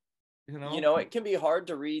day? It can be hard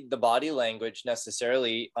to read the body language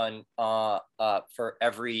necessarily on for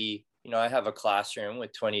every, I have a classroom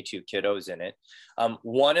with 22 kiddos in it.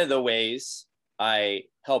 One of the ways I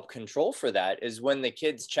help control for that is when the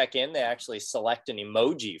kids check in, they actually select an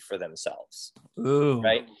emoji for themselves. Ooh.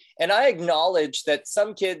 Right. And I acknowledge that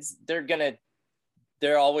some kids,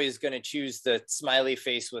 they're always going to choose the smiley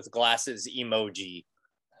face with glasses emoji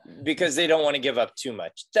because they don't want to give up too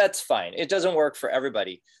much. That's fine. It doesn't work for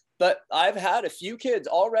everybody. But I've had a few kids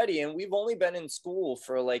already, and we've only been in school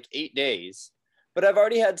for like 8 days, but I've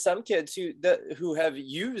already had some kids who have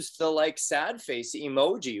used the like sad face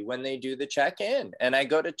emoji when they do the check-in. And I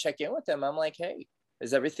go to check in with them. I'm like, hey,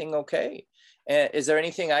 is everything okay? And is there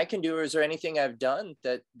anything I can do, or is there anything I've done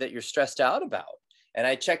that you're stressed out about? And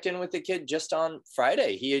I checked in with the kid just on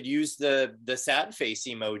Friday. He had used the sad face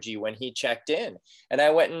emoji when he checked in. And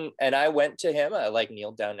I went to him. I like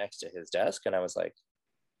kneeled down next to his desk, and I was like,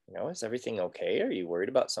 is everything okay? Are you worried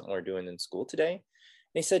about something we're doing in school today? And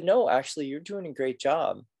he said, no, actually, you're doing a great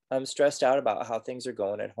job. I'm stressed out about how things are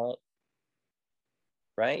going at home.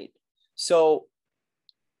 Right? So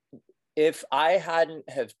if I hadn't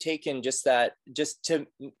have taken just to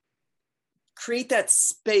create that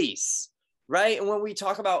space, right? And when we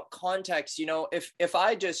talk about context, if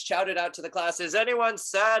I just shouted out to the class, is anyone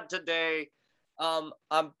sad today? I'm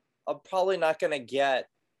probably not going to get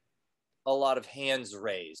a lot of hands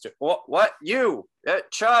raised. What you,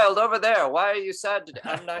 child over there, why are you sad today?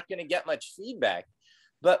 I'm not going to get much feedback.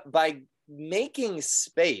 But by making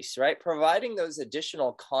space, right, providing those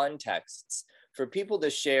additional contexts for people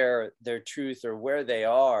to share their truth or where they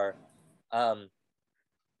are,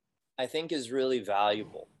 I think is really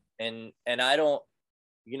valuable. And I don't,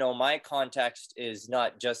 my context is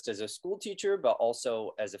not just as a school teacher, but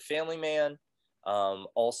also as a family man,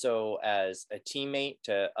 also as a teammate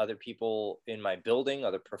to other people in my building,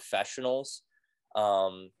 other professionals,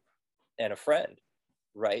 and a friend,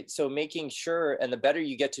 right? So making sure, and the better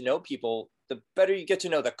you get to know people, the better you get to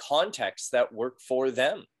know the context that work for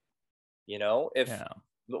them.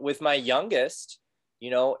 With my youngest,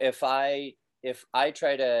 if I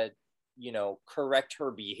try to, correct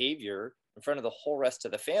her behavior in front of the whole rest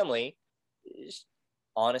of the family,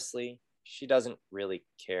 honestly, she doesn't really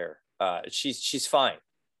care. She's fine,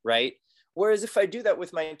 right? Whereas if I do that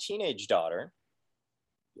with my teenage daughter,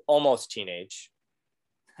 almost teenage,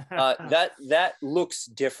 that looks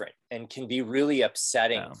different and can be really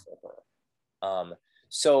upsetting for her.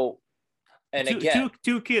 So, and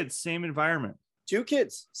two kids, same environment. Two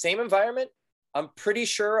kids, same environment. I'm pretty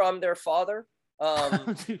sure I'm their father.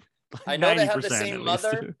 I know they have the same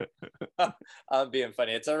mother. I'm being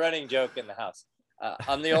funny. It's a running joke in the house.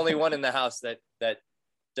 I'm the only one in the house that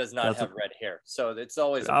does not have red hair, so it's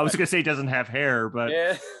always. I was gonna say doesn't have hair, but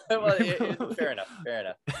yeah, well, fair enough.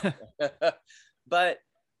 But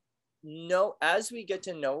no, as we get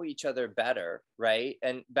to know each other better, right?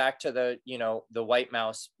 And back to the white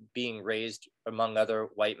mouse being raised among other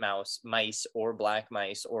white mice or black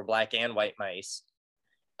and white mice.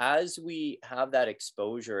 As we have that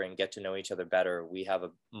exposure and get to know each other better, we have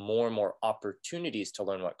more and more opportunities to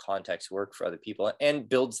learn what contexts work for other people, and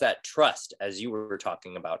builds that trust, as you were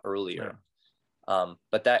talking about earlier. Yeah.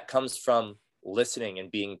 But that comes from listening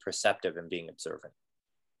and being perceptive and being observant.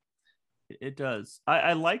 It does.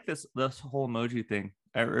 I like this whole emoji thing.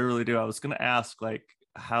 I really do. I was going to ask, like,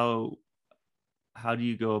 how do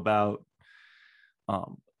you go about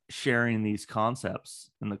sharing these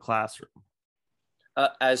concepts in the classroom?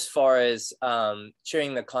 As far as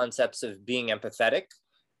sharing the concepts of being empathetic,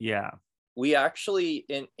 yeah, we actually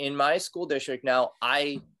in my school district now,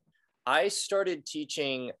 I started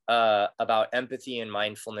teaching about empathy and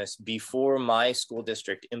mindfulness before my school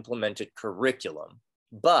district implemented curriculum,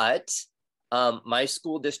 but my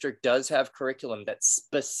school district does have curriculum that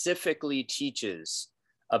specifically teaches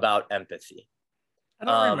about empathy. I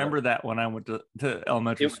don't remember that when I went to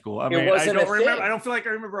elementary school. I mean, wasn't I don't remember. thing. I don't feel like I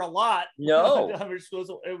remember a lot. No,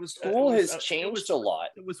 School has changed a lot.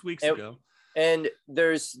 It was weeks ago. And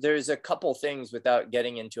there's a couple things without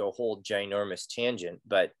getting into a whole ginormous tangent,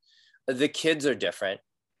 but the kids are different.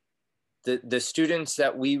 The students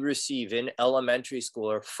that we receive in elementary school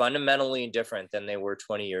are fundamentally different than they were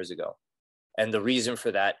 20 years ago. And the reason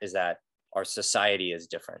for that is that our society is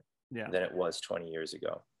different than it was 20 years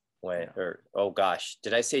ago. Oh gosh,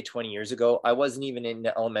 did I say 20 years ago? I wasn't even in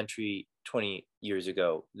elementary 20 years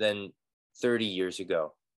ago, then 30 years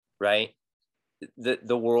ago, right?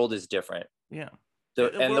 The world is different. Yeah.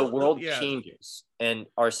 The world changes, and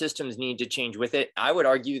our systems need to change with it. I would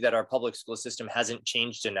argue that our public school system hasn't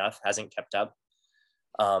changed enough, hasn't kept up.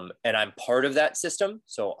 And I'm part of that system,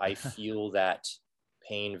 so I feel that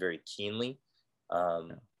pain very keenly.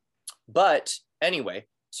 But anyway,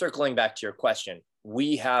 circling back to your question,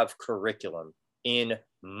 we have curriculum in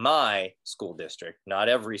my school district, not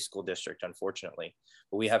every school district, unfortunately,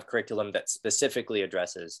 but we have curriculum that specifically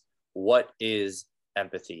addresses what is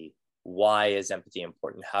empathy, why is empathy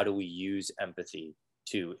important, how do we use empathy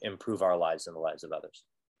to improve our lives and the lives of others.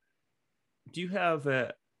 Do you have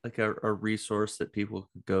a resource that people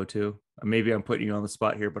could go to? Maybe I'm putting you on the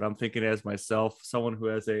spot here, but I'm thinking as myself, someone who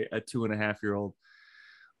has a 2.5-year-old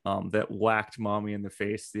that whacked mommy in the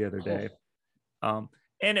face the other day.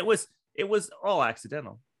 And it was all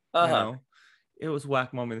accidental. You know, it was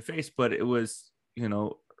whack mommy in the face, but it was,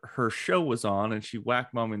 her show was on and she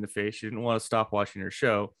whacked mommy in the face. She didn't want to stop watching her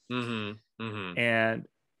show. And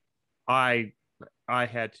I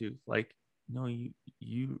had to, like, no,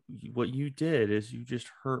 you what you did is you just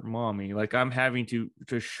hurt mommy. Like, I'm having to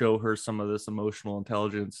just show her some of this emotional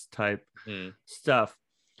intelligence type stuff.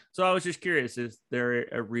 So I was just curious, is there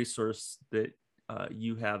a resource that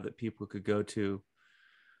you have that people could go to?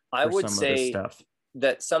 I would say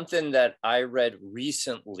that something that I read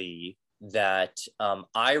recently that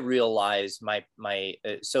I realized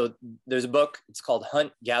so there's a book, it's called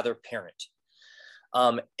Hunt, Gather, Parent.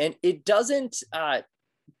 And it doesn't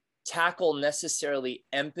tackle necessarily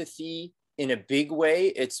empathy in a big way.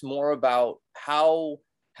 It's more about how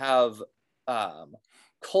have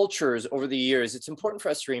cultures over the years. It's important for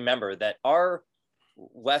us to remember that our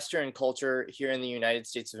Western culture here in the United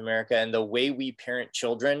States of America and the way we parent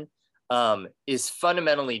children is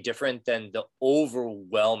fundamentally different than the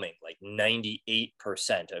overwhelming, like 98%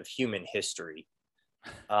 of human history.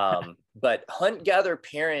 But Hunt, Gather,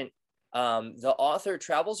 Parent, the author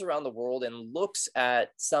travels around the world and looks at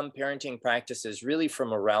some parenting practices really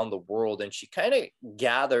from around the world. And she kind of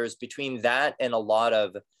gathers between that and a lot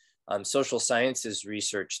of social sciences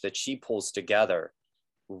research that she pulls together,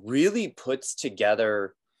 really puts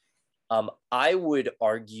together, I would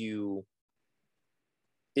argue,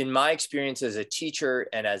 in my experience as a teacher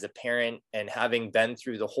and as a parent, and having been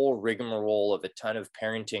through the whole rigmarole of a ton of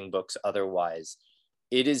parenting books otherwise,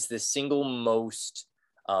 it is the single most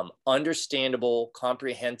understandable,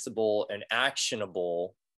 comprehensible, and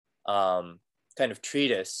actionable kind of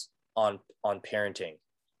treatise on parenting.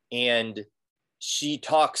 And she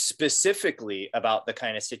talks specifically about the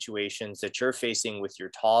kind of situations that you're facing with your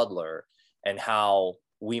toddler and how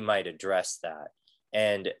we might address that.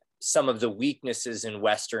 And some of the weaknesses in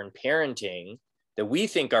Western parenting that we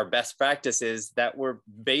think are best practices that were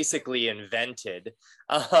basically invented,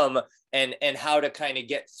 and how to kind of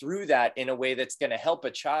get through that in a way that's going to help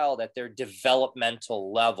a child at their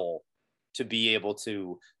developmental level to be able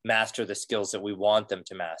to master the skills that we want them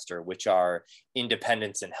to master, which are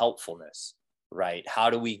independence and helpfulness, right? How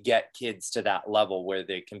do we get kids to that level where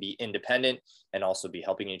they can be independent and also be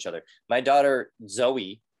helping each other? My daughter,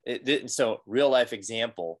 Zoe, so real life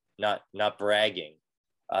example, not bragging.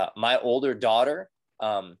 My older daughter,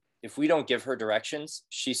 if we don't give her directions,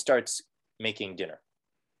 she starts making dinner.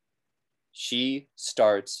 She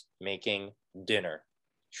starts making dinner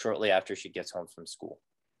shortly after she gets home from school,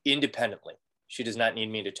 independently. She does not need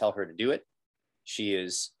me to tell her to do it. She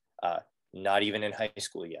is not even in high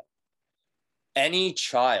school yet. Any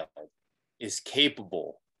child is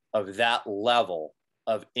capable of that level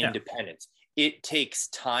of independence. It takes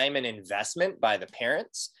time and investment by the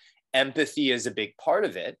parents. Empathy is a big part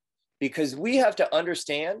of it, because we have to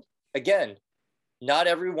understand, again, not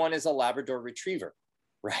everyone is a Labrador retriever,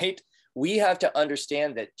 right? We have to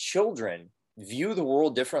understand that children view the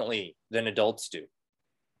world differently than adults do.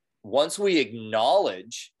 Once we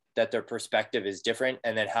acknowledge that their perspective is different,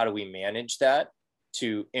 and then how do we manage that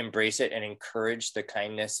to embrace it and encourage the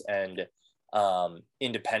kindness and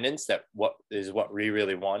independence that what we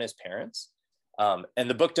really want as parents. And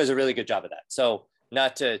the book does a really good job of that. So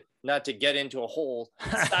not to get into a whole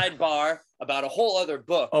sidebar about a whole other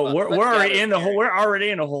book. Oh, we're already in a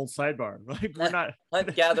whole sidebar. Like, we're not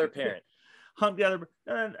Hunt, gather, parent. Hunt, gather,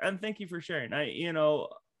 and thank you for sharing.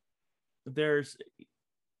 There's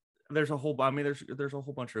a whole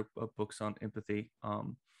bunch of books on empathy.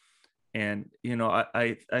 And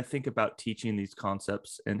I think about teaching these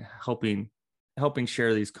concepts and helping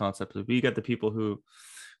share these concepts. We got the people who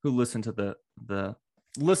listen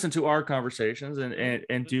to our conversations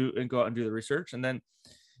and go out and do the research, and then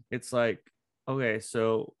it's like, okay,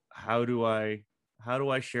 so how do I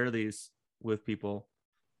share these with people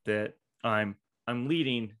that I'm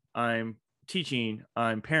leading, I'm teaching,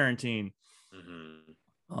 I'm parenting,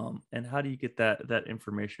 and how do you get that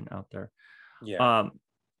information out there?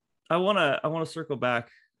 I want to circle back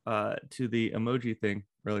to the emoji thing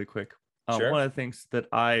really quick. Sure. One of the things that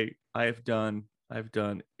I've done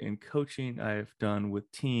in coaching, I've done with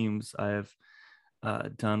teams, I've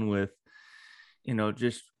done with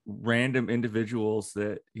just random individuals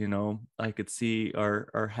that I could see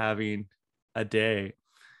are having a day,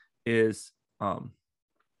 is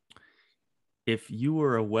if you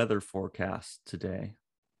were a weather forecast today,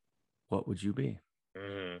 what would you be?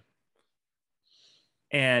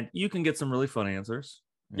 And you can get some really fun answers.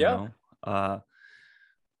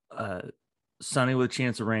 Sunny with a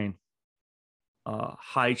chance of rain,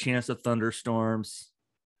 high chance of thunderstorms.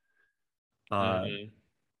 You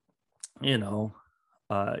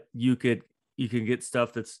could get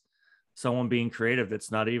stuff that's someone being creative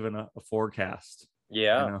that's not even a forecast.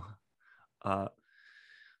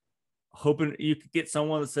 Hoping you could get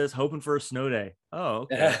someone that says hoping for a snow day. Oh,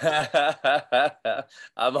 okay.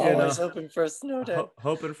 I'm always hoping for a snow day.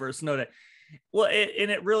 Hoping for a snow day. Well,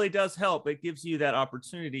 it really does help. It gives you that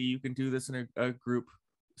opportunity. You can do this in a group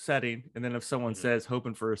setting, and then if someone says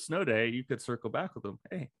hoping for a snow day, you could circle back with them.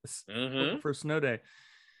 Hey, hoping for a snow day.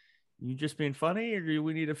 You just being funny, or do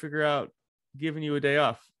we need to figure out giving you a day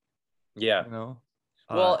off?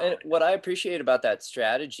 Well, and what I appreciate about that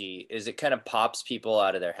strategy is it kind of pops people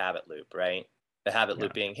out of their habit loop, right? The habit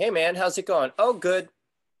loop being, hey man, how's it going? Oh, good.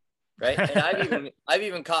 Right. And I've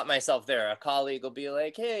even caught myself there. A colleague will be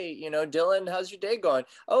like, hey, Dylan, how's your day going?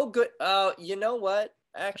 Oh, good. You know what?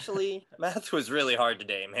 Actually, math was really hard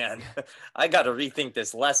today, man. I got to rethink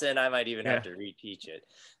this lesson. I might even have to reteach it.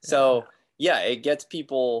 So it gets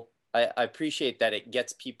people, I appreciate that it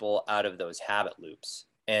gets people out of those habit loops.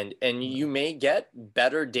 And you may get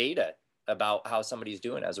better data about how somebody's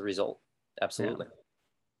doing as a result. Absolutely.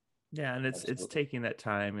 Yeah, and it's taking that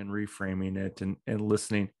time and reframing it and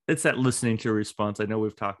listening. It's that listening to a response. I know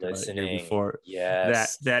we've talked about it here before.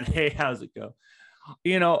 Yes. That hey, how's it go?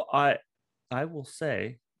 I will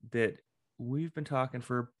say that we've been talking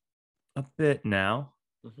for a bit now,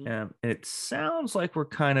 and it sounds like we're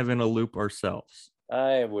kind of in a loop ourselves.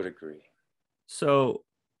 I would agree. So,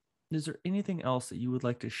 is there anything else that you would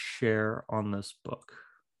like to share on this book?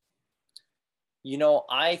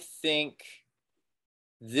 I think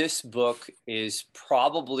this book is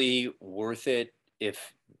probably worth it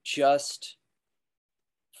if just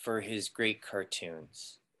for his great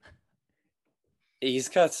cartoons. He's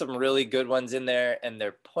got some really good ones in there, and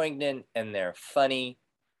they're poignant and they're funny.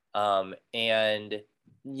 And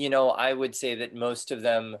I would say that most of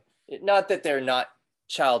them, not that they're not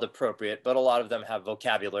child appropriate, but a lot of them have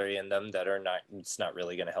vocabulary in them that it's not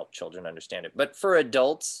really going to help children understand it. But for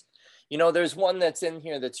adults, there's one that's in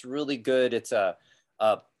here that's really good. It's a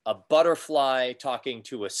butterfly talking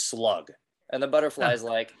to a slug, and the butterfly's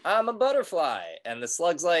like, I'm a butterfly, and the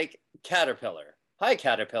slug's like, caterpillar. Hi,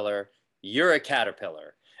 caterpillar. You're a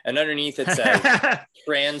caterpillar. And underneath it says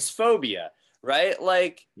transphobia, right?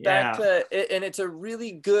 Like back to it, and it's a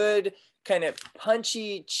really good kind of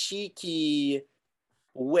punchy, cheeky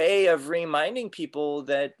way of reminding people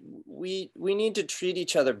that we need to treat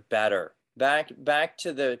each other better. Back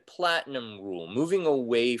to the platinum rule, moving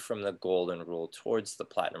away from the golden rule towards the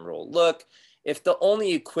platinum rule. Look, if the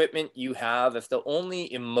only equipment you have, if the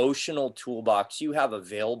only emotional toolbox you have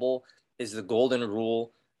available is the golden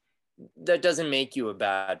rule, that doesn't make you a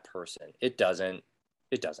bad person. It doesn't.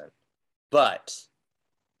 But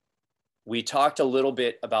we talked a little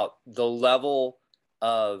bit about the level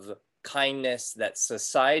of kindness that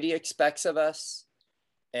society expects of us,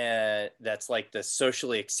 and that's like the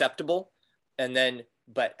socially acceptable. And then,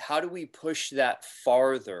 but how do we push that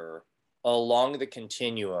farther along the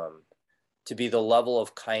continuum to be the level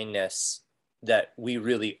of kindness that we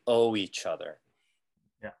really owe each other?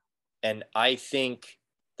 Yeah. And I think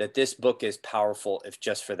that this book is powerful if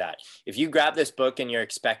just for that. If you grab this book and you're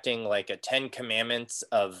expecting like a 10 commandments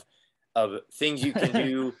of things you can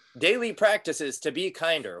do, daily practices to be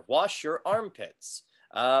kinder, wash your armpits,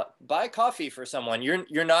 buy coffee for someone,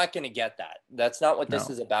 you're not going to get that. That's not what this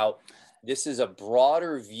is about. This is a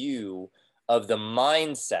broader view of the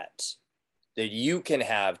mindset that you can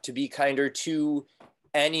have to be kinder to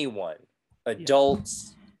anyone,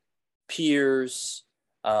 adults, peers,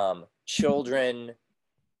 children,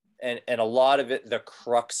 and a lot of it, the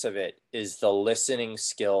crux of it is the listening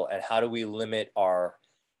skill, and how do we limit our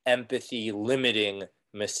empathy limiting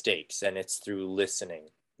mistakes, and it's through listening,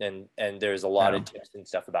 and there's a lot of tips and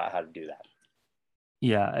stuff about how to do that.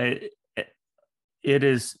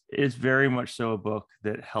 It's very much so a book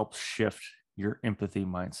that helps shift your empathy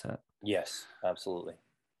mindset. Yes, absolutely.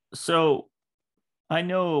 So I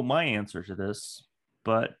know my answer to this,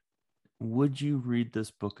 but would you read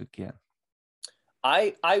this book again?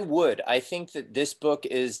 I would. I think that this book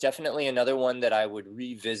is definitely another one that I would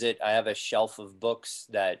revisit. I have a shelf of books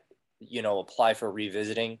that, apply for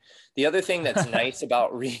revisiting. The other thing that's nice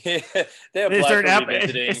about is there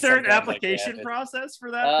an application process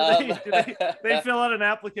for that? They fill out an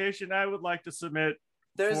application. I would like to submit.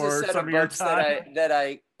 There's a set of books that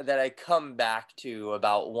I come back to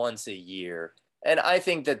about once a year. And I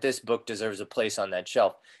think that this book deserves a place on that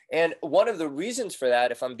shelf. And one of the reasons for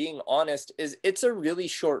that, if I'm being honest, is it's a really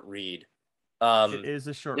short read. It is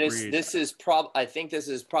a short read. I think this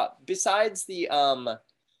is besides the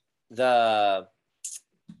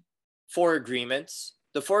Four Agreements.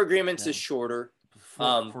 The Four Agreements is shorter.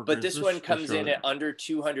 But this one comes in at under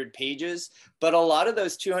 200 pages. But a lot of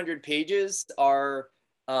those 200 pages are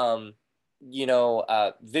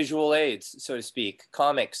visual aids, so to speak,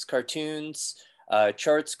 comics, cartoons,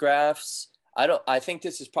 charts, graphs. I think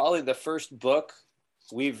this is probably the first book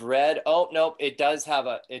we've read. Oh, no, it does have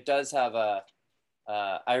a,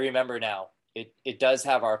 I remember now. It does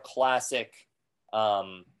have our classic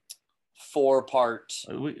 4-part.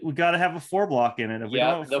 We got to have a 4-block in it. If we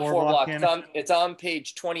don't have the 4-block. It's on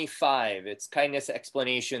page 25. It's kindness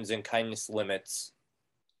explanations and kindness limits.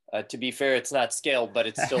 To be fair, it's not scaled, but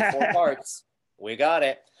it's still 4 parts. We got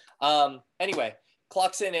it. Anyway,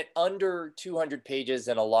 clocks in at under 200 pages,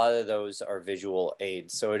 and a lot of those are visual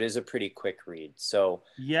aids. So it is a pretty quick read. So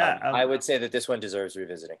I would say that this one deserves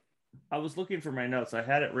revisiting. I was looking for my notes. I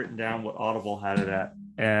had it written down what Audible had it at.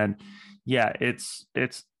 And yeah, it's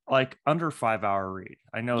like under 5-hour read.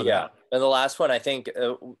 I know that. Yeah. And the last one, I think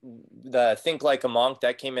the Think Like a Monk,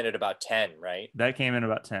 that came in at about 10, right? That came in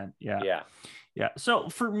about 10. Yeah. Yeah. Yeah. So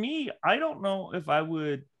for me, I don't know if I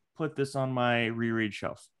would put this on my reread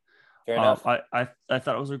shelf. Fair enough. I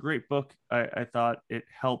thought it was a great book. I thought it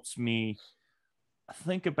helps me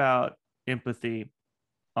think about empathy.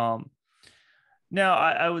 Now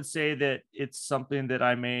I would say that it's something that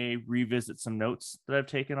I may revisit some notes that I've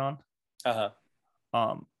taken on.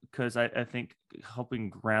 Because I think helping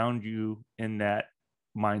ground you in that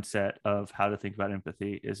mindset of how to think about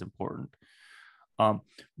empathy is important.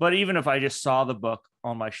 But even if I just saw the book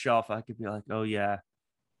on my shelf, I could be like, oh yeah,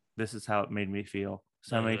 this is how it made me feel.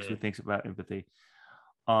 So it makes me think about empathy.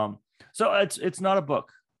 So it's not a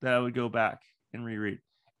book that I would go back and reread.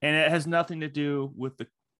 And it has nothing to do with the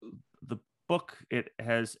book. It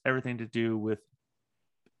has everything to do with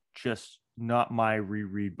just not my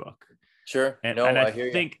reread book. Sure. And I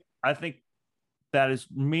think that is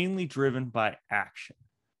mainly driven by action.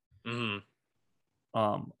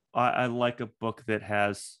 I like a book that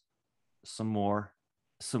has some more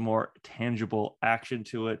tangible action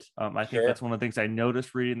to it. I think that's one of the things I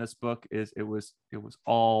noticed reading this book is it was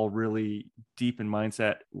all really deep in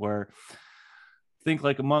mindset, where Think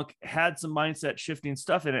Like a Monk had some mindset shifting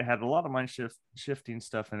stuff in it, had a lot of mind shifting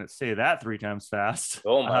stuff in it. Say that 3 times fast.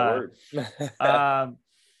 Oh my word.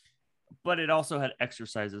 But it also had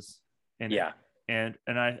exercises in it. And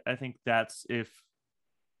I think that's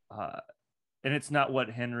and it's not what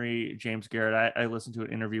Henry James Garrett, I listened to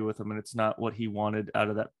an interview with him, and it's not what he wanted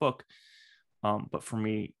out of that book. But for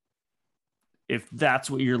me, if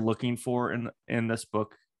that's what you're looking for in this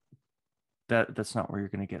book, that's not where you're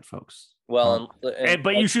going to get, folks. Well,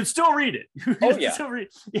 but you should still read it. Oh yeah.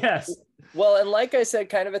 Yes. Well, and like I said,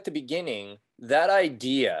 kind of at the beginning, that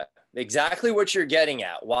idea exactly what you're getting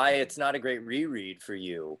at. Why it's not a great reread for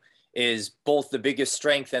you is both the biggest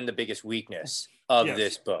strength and the biggest weakness of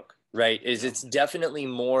this book, right? Is it's definitely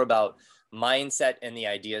more about mindset and the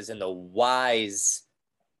ideas and the whys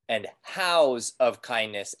and hows of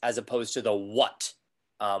kindness as opposed to the what,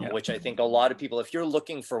 which I think a lot of people, if you're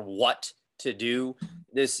looking for what to do,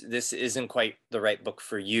 this isn't quite the right book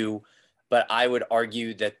for you. But I would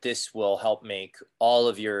argue that this will help make all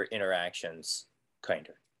of your interactions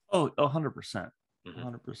kinder. Oh, 100%.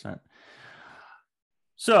 100%.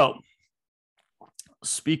 So,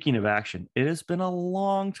 speaking of action, it has been a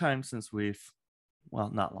long time since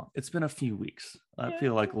not long. It's been a few weeks. I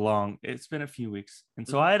feel like long. It's been a few weeks. And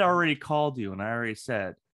so I had already called you and I already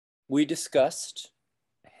said, we discussed,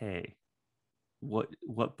 hey, what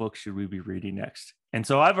book should we be reading next? And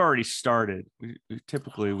so I've already started.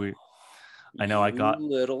 I know I got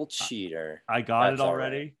little cheater. I got it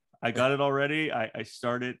already. I got it already. I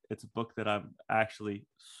started. It's a book that I'm actually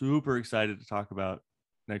super excited to talk about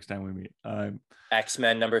next time we meet.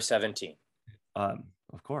 X-Men number 17.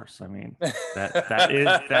 Of course. I mean,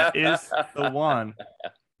 that is the one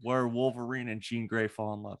where Wolverine and Jean Grey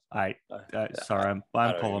fall in love. Sorry, I'm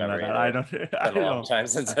pulling that out. I don't. It's been a long time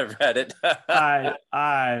since I've read it.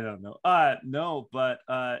 I don't know. No, but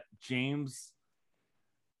James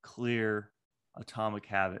Clear, Atomic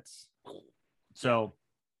Habits. So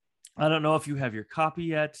I don't know if you have your copy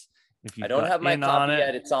yet. If you, I don't have my copy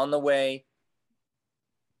yet. It's on the way,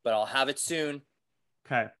 but I'll have it soon.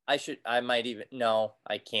 Okay. No,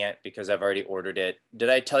 I can't because I've already ordered it. Did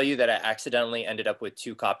I tell you that I accidentally ended up with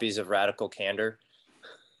 2 copies of Radical Candor?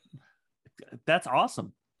 That's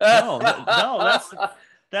awesome. No,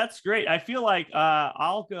 that's great. I feel like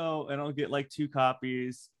I'll go and I'll get like 2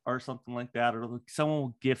 copies or something like that, or someone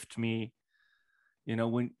will gift me. You know,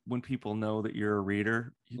 when people know that you're a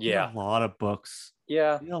reader, you get a lot of books.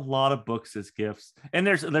 Yeah, you get a lot of books as gifts. And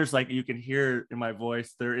there's like, you can hear in my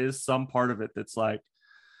voice, there is some part of it that's like,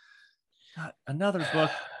 God, another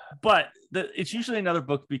book. But it's usually another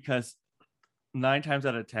book because 9 times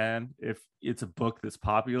out of 10, if it's a book that's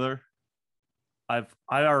popular, I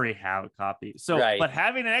already have a copy. So, but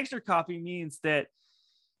having an extra copy means that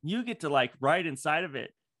you get to like write inside of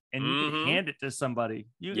it and you can hand it to somebody.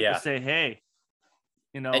 You get to say, hey,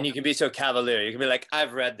 you know, and you can be so cavalier. You can be like,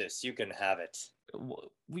 I've read this. You can have it.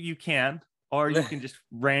 You can, or you can just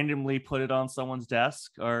randomly put it on someone's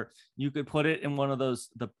desk, or you could put it in one of those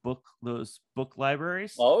book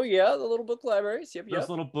libraries. Oh yeah, the little book libraries. Yep. Those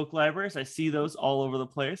little book libraries. I see those all over the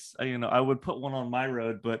place. I would put one on my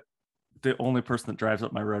road, but the only person that drives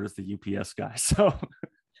up my road is the UPS guy. So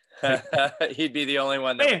he'd be the only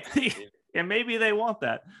one and maybe they want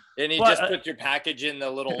that. And you just put your package in the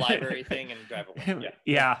little library thing and drive away.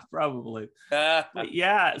 Yeah, probably.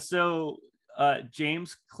 So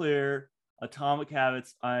James Clear, Atomic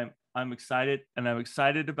Habits. I'm excited, and I'm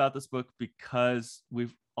excited about this book because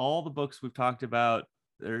all the books we've talked about,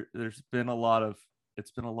 there's been a lot of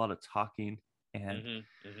talking, and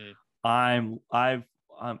I'm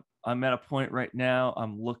at a point right now.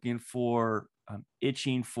 I'm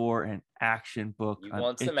itching for an action book. You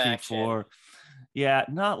want some action?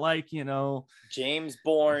 Not like, James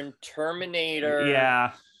Bourne, Terminator.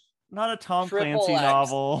 Yeah, not a Tom Clancy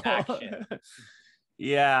novel. Not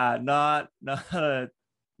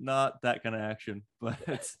that kind of action, but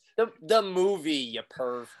it's the movie, you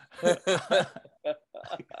perv.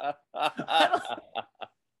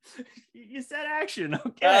 You said action,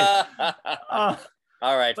 okay.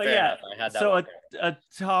 All right, fair enough. I had that. So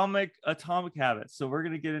Atomic Habits. So we're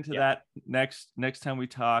gonna get into that next time we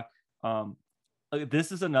talk.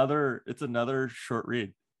 This is another short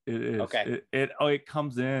read. It is. Okay. It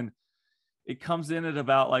comes in at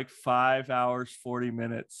about like 5 hours 40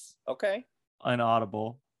 minutes. Okay. On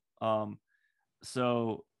Audible.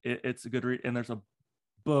 So it's a good read, and there's a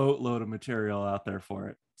boatload of material out there for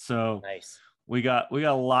it. So nice. We got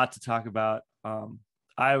a lot to talk about.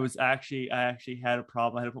 I actually had a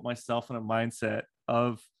problem. I had to put myself in a mindset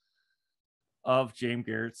of James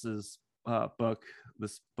Garrett's book.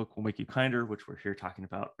 This book will make you kinder, which we're here talking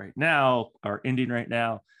about right now, or ending right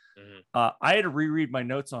now. I had to reread my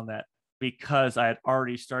notes on that because I had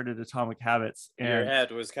already started Atomic Habits. And your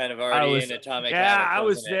head was kind of already in Atomic Habits. Yeah, I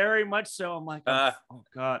was very much so. I'm like, oh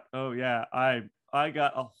God, oh yeah. I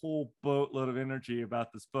got a whole boatload of energy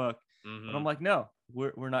about this book. But I'm like, no,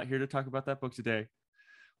 we're not here to talk about that book today.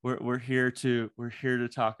 We're here to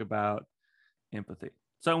talk about empathy.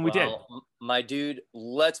 So we did. My dude,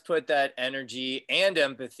 let's put that energy and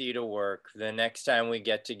empathy to work the next time we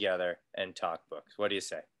get together and talk books. What do you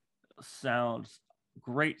say? Sounds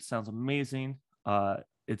great. Sounds amazing.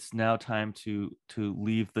 it's now time to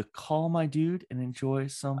leave the call, my dude, and enjoy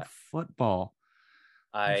some football.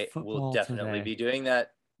 I will definitely be doing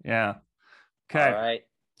that. Yeah. Okay.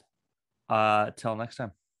 All right. Till next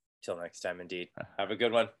time. Till next time, indeed. Have a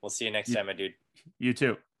good one. We'll see you next time, my dude. You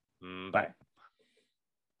too. Bye.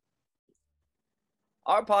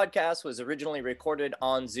 Our podcast was originally recorded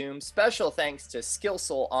on Zoom. Special thanks to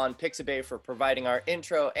Skillsoul on Pixabay for providing our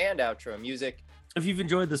intro and outro music. If you've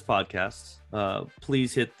enjoyed this podcast,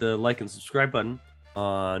 please hit the like and subscribe button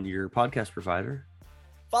on your podcast provider.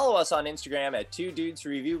 Follow us on Instagram at 2 Dudes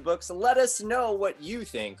Review Books. Let us know what you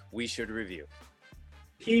think we should review.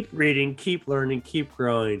 Keep reading, keep learning, keep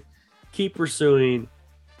growing, keep pursuing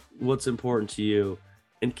what's important to you,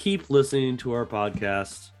 and keep listening to our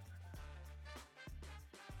podcast.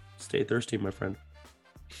 Stay thirsty, my friend.